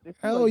pastor?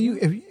 Oh,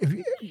 if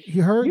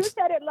you heard? You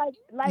said it like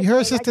you heard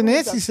like Sister it was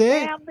Nancy a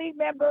say it. family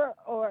member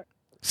or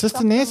Sister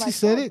something Nancy like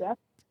said that.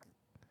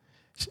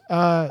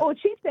 it.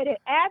 She said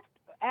it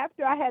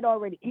after I had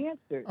already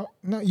answered.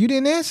 No, you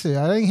didn't answer.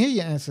 I didn't hear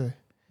your answer.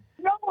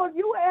 No,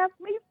 you asked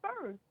me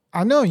first.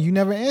 I know you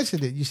never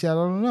answered it. You said I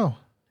don't know.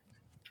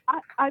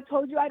 I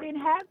told you I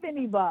didn't have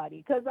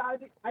anybody because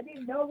I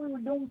didn't know we were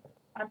doing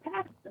our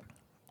pastor.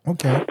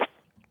 Okay.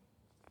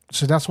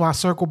 So that's why I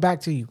circle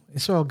back to you.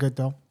 It's all good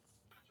though.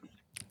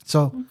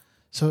 So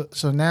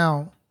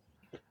now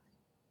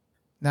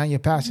your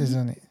pastor's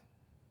on it.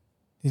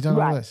 He's on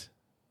the list.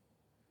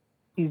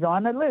 He's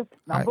on the list.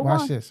 All right, Number watch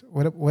one. this.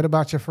 What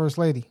about your first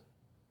lady?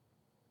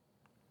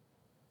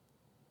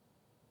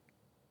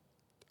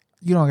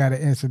 You don't got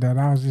to answer that.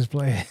 I was just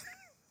playing.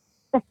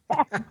 But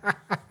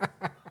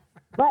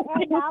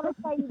Edna, I would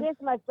tell you this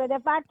much. But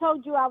if I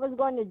told you I was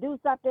going to do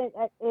something,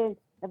 and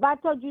if I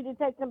told you to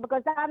take them,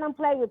 because I don't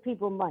play with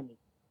people's money.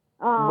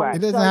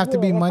 It doesn't have to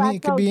be money.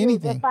 It could be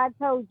anything. If I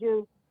told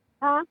you,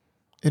 huh?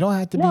 It don't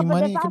have to be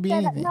money. It could be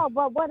anything. No,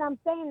 but what I'm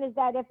saying is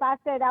that if I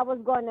said I was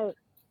going to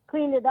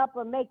clean it up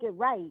or make it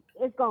right,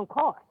 it's going to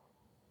cost.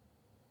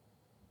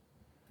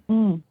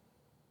 In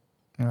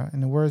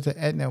the words of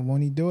Edna,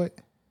 won't he do it?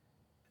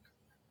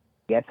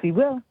 Yes, he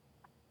will.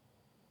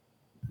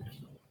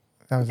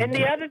 And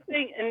the other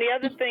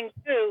thing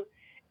too,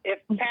 if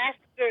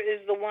pastor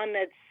is the one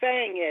that's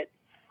saying it,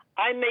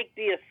 I make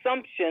the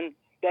assumption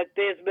that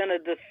there's been a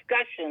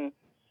discussion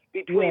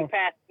between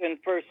pastor and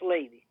first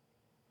lady.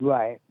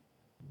 Right.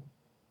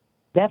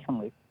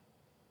 Definitely.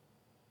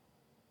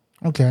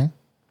 Okay.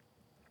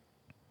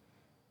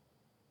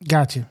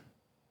 Got you.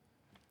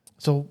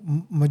 So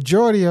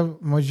majority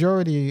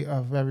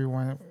of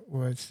everyone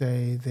would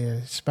say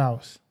their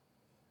spouse.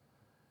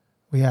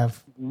 We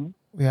have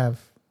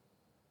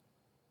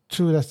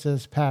 2 that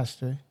says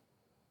pastor.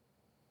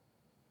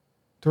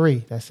 3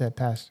 that said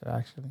pastor,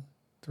 actually.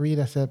 3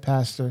 that said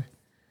pastor.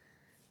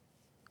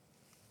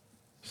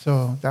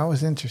 So that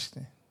was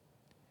interesting.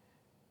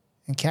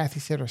 And Kathy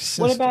said her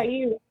sister. What about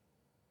you?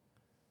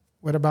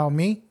 What about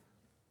me?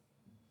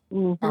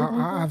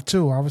 I have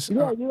 2. I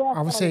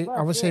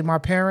would say my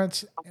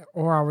parents,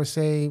 or I would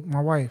say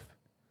my wife.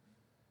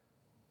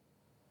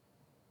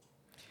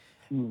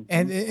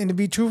 And to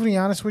be truthfully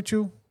honest with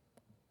you,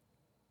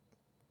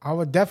 I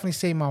would definitely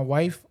say my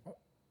wife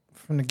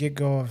from the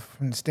get-go,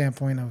 from the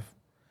standpoint of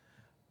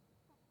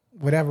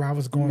whatever I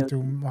was going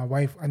through. My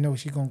wife, I know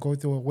she's going to go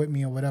through it with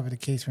me or whatever the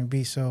case may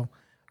be. So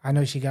I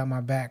know she got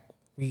my back.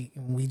 We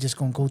just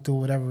going to go through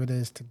whatever it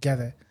is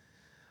together.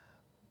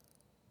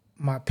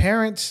 My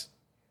parents,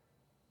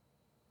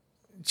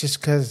 just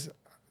because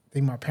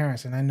they my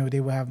parents and I know they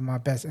would have my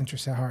best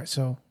interest at heart.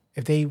 So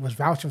if they was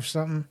vouching for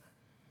something,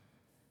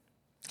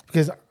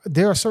 because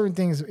there are certain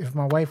things, if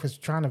my wife was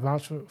trying to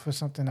vouch for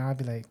something, I'd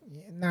be like,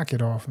 knock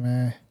it off,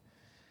 man.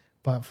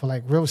 But for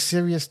like real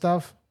serious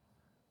stuff,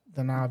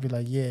 then I'll be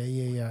like,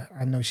 yeah.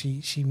 I know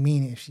she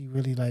mean it. She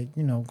really like,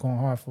 going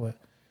hard for it.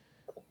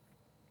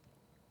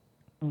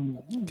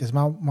 Because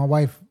my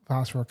wife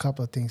vouched for a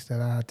couple of things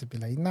that I had to be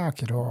like,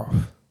 knock it off.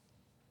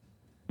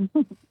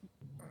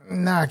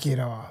 Knock it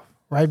off.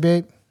 Right,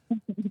 babe?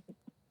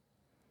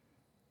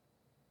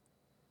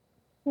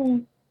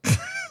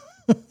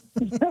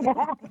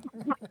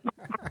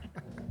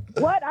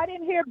 What? I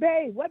didn't hear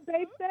Babe. What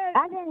Babe said?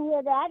 I didn't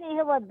hear that. I didn't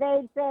hear what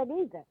Babe said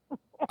either.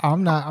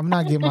 I'm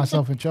not getting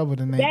myself in trouble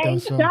tonight though. They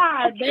So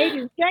tried. They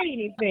didn't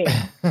say anything.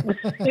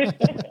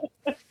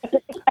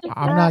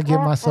 I'm not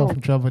getting myself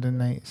in trouble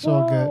tonight. It's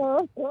all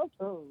good.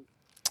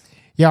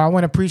 Yeah, I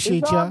want to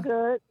appreciate It's all y'all.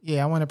 good.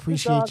 Yeah, I want to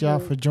It's all appreciate y'all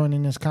good. for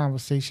joining this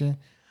conversation.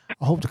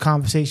 I hope the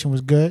conversation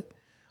was good.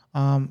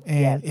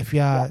 And if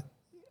y'all,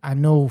 I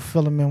know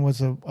Philemon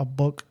was a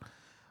book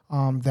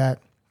that,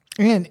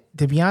 and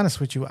to be honest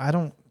with you,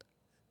 I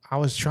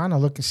was trying to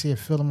look and see if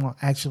Philemon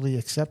actually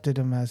accepted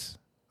him as,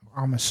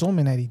 I'm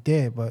assuming that he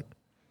did, but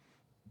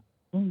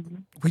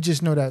we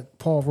just know that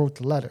Paul wrote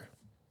the letter.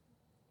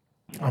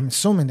 I'm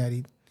assuming that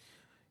he,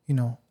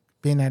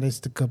 being that it's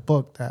the good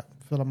book, that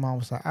Philemon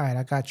was like, all right,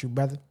 I got you,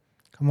 brother.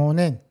 Come on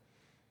in.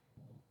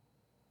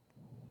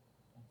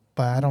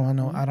 But I don't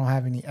know. I don't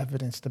have any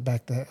evidence to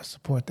back that,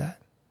 support that.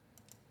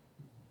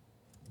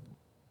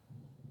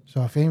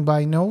 So if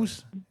anybody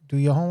knows, do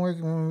your homework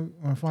and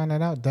when we find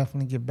that out,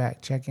 definitely get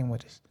back. Check in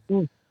with us.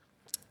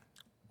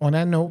 On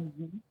that note,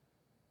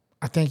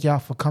 I thank y'all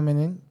for coming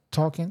in,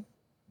 talking,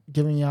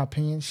 giving your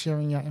opinions,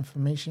 sharing your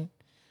information.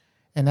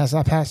 And as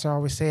our pastor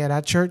always say at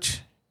our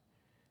church,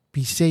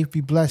 be safe,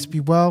 be blessed,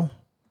 be well.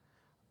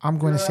 I'm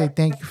going to say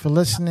thank you for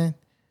listening,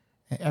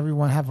 and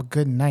everyone have a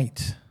good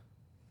night.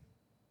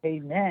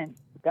 Amen.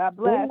 God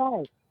bless.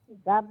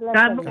 God bless.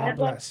 God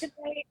bless.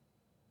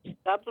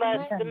 God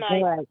bless. Good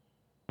night.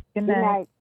 Good night.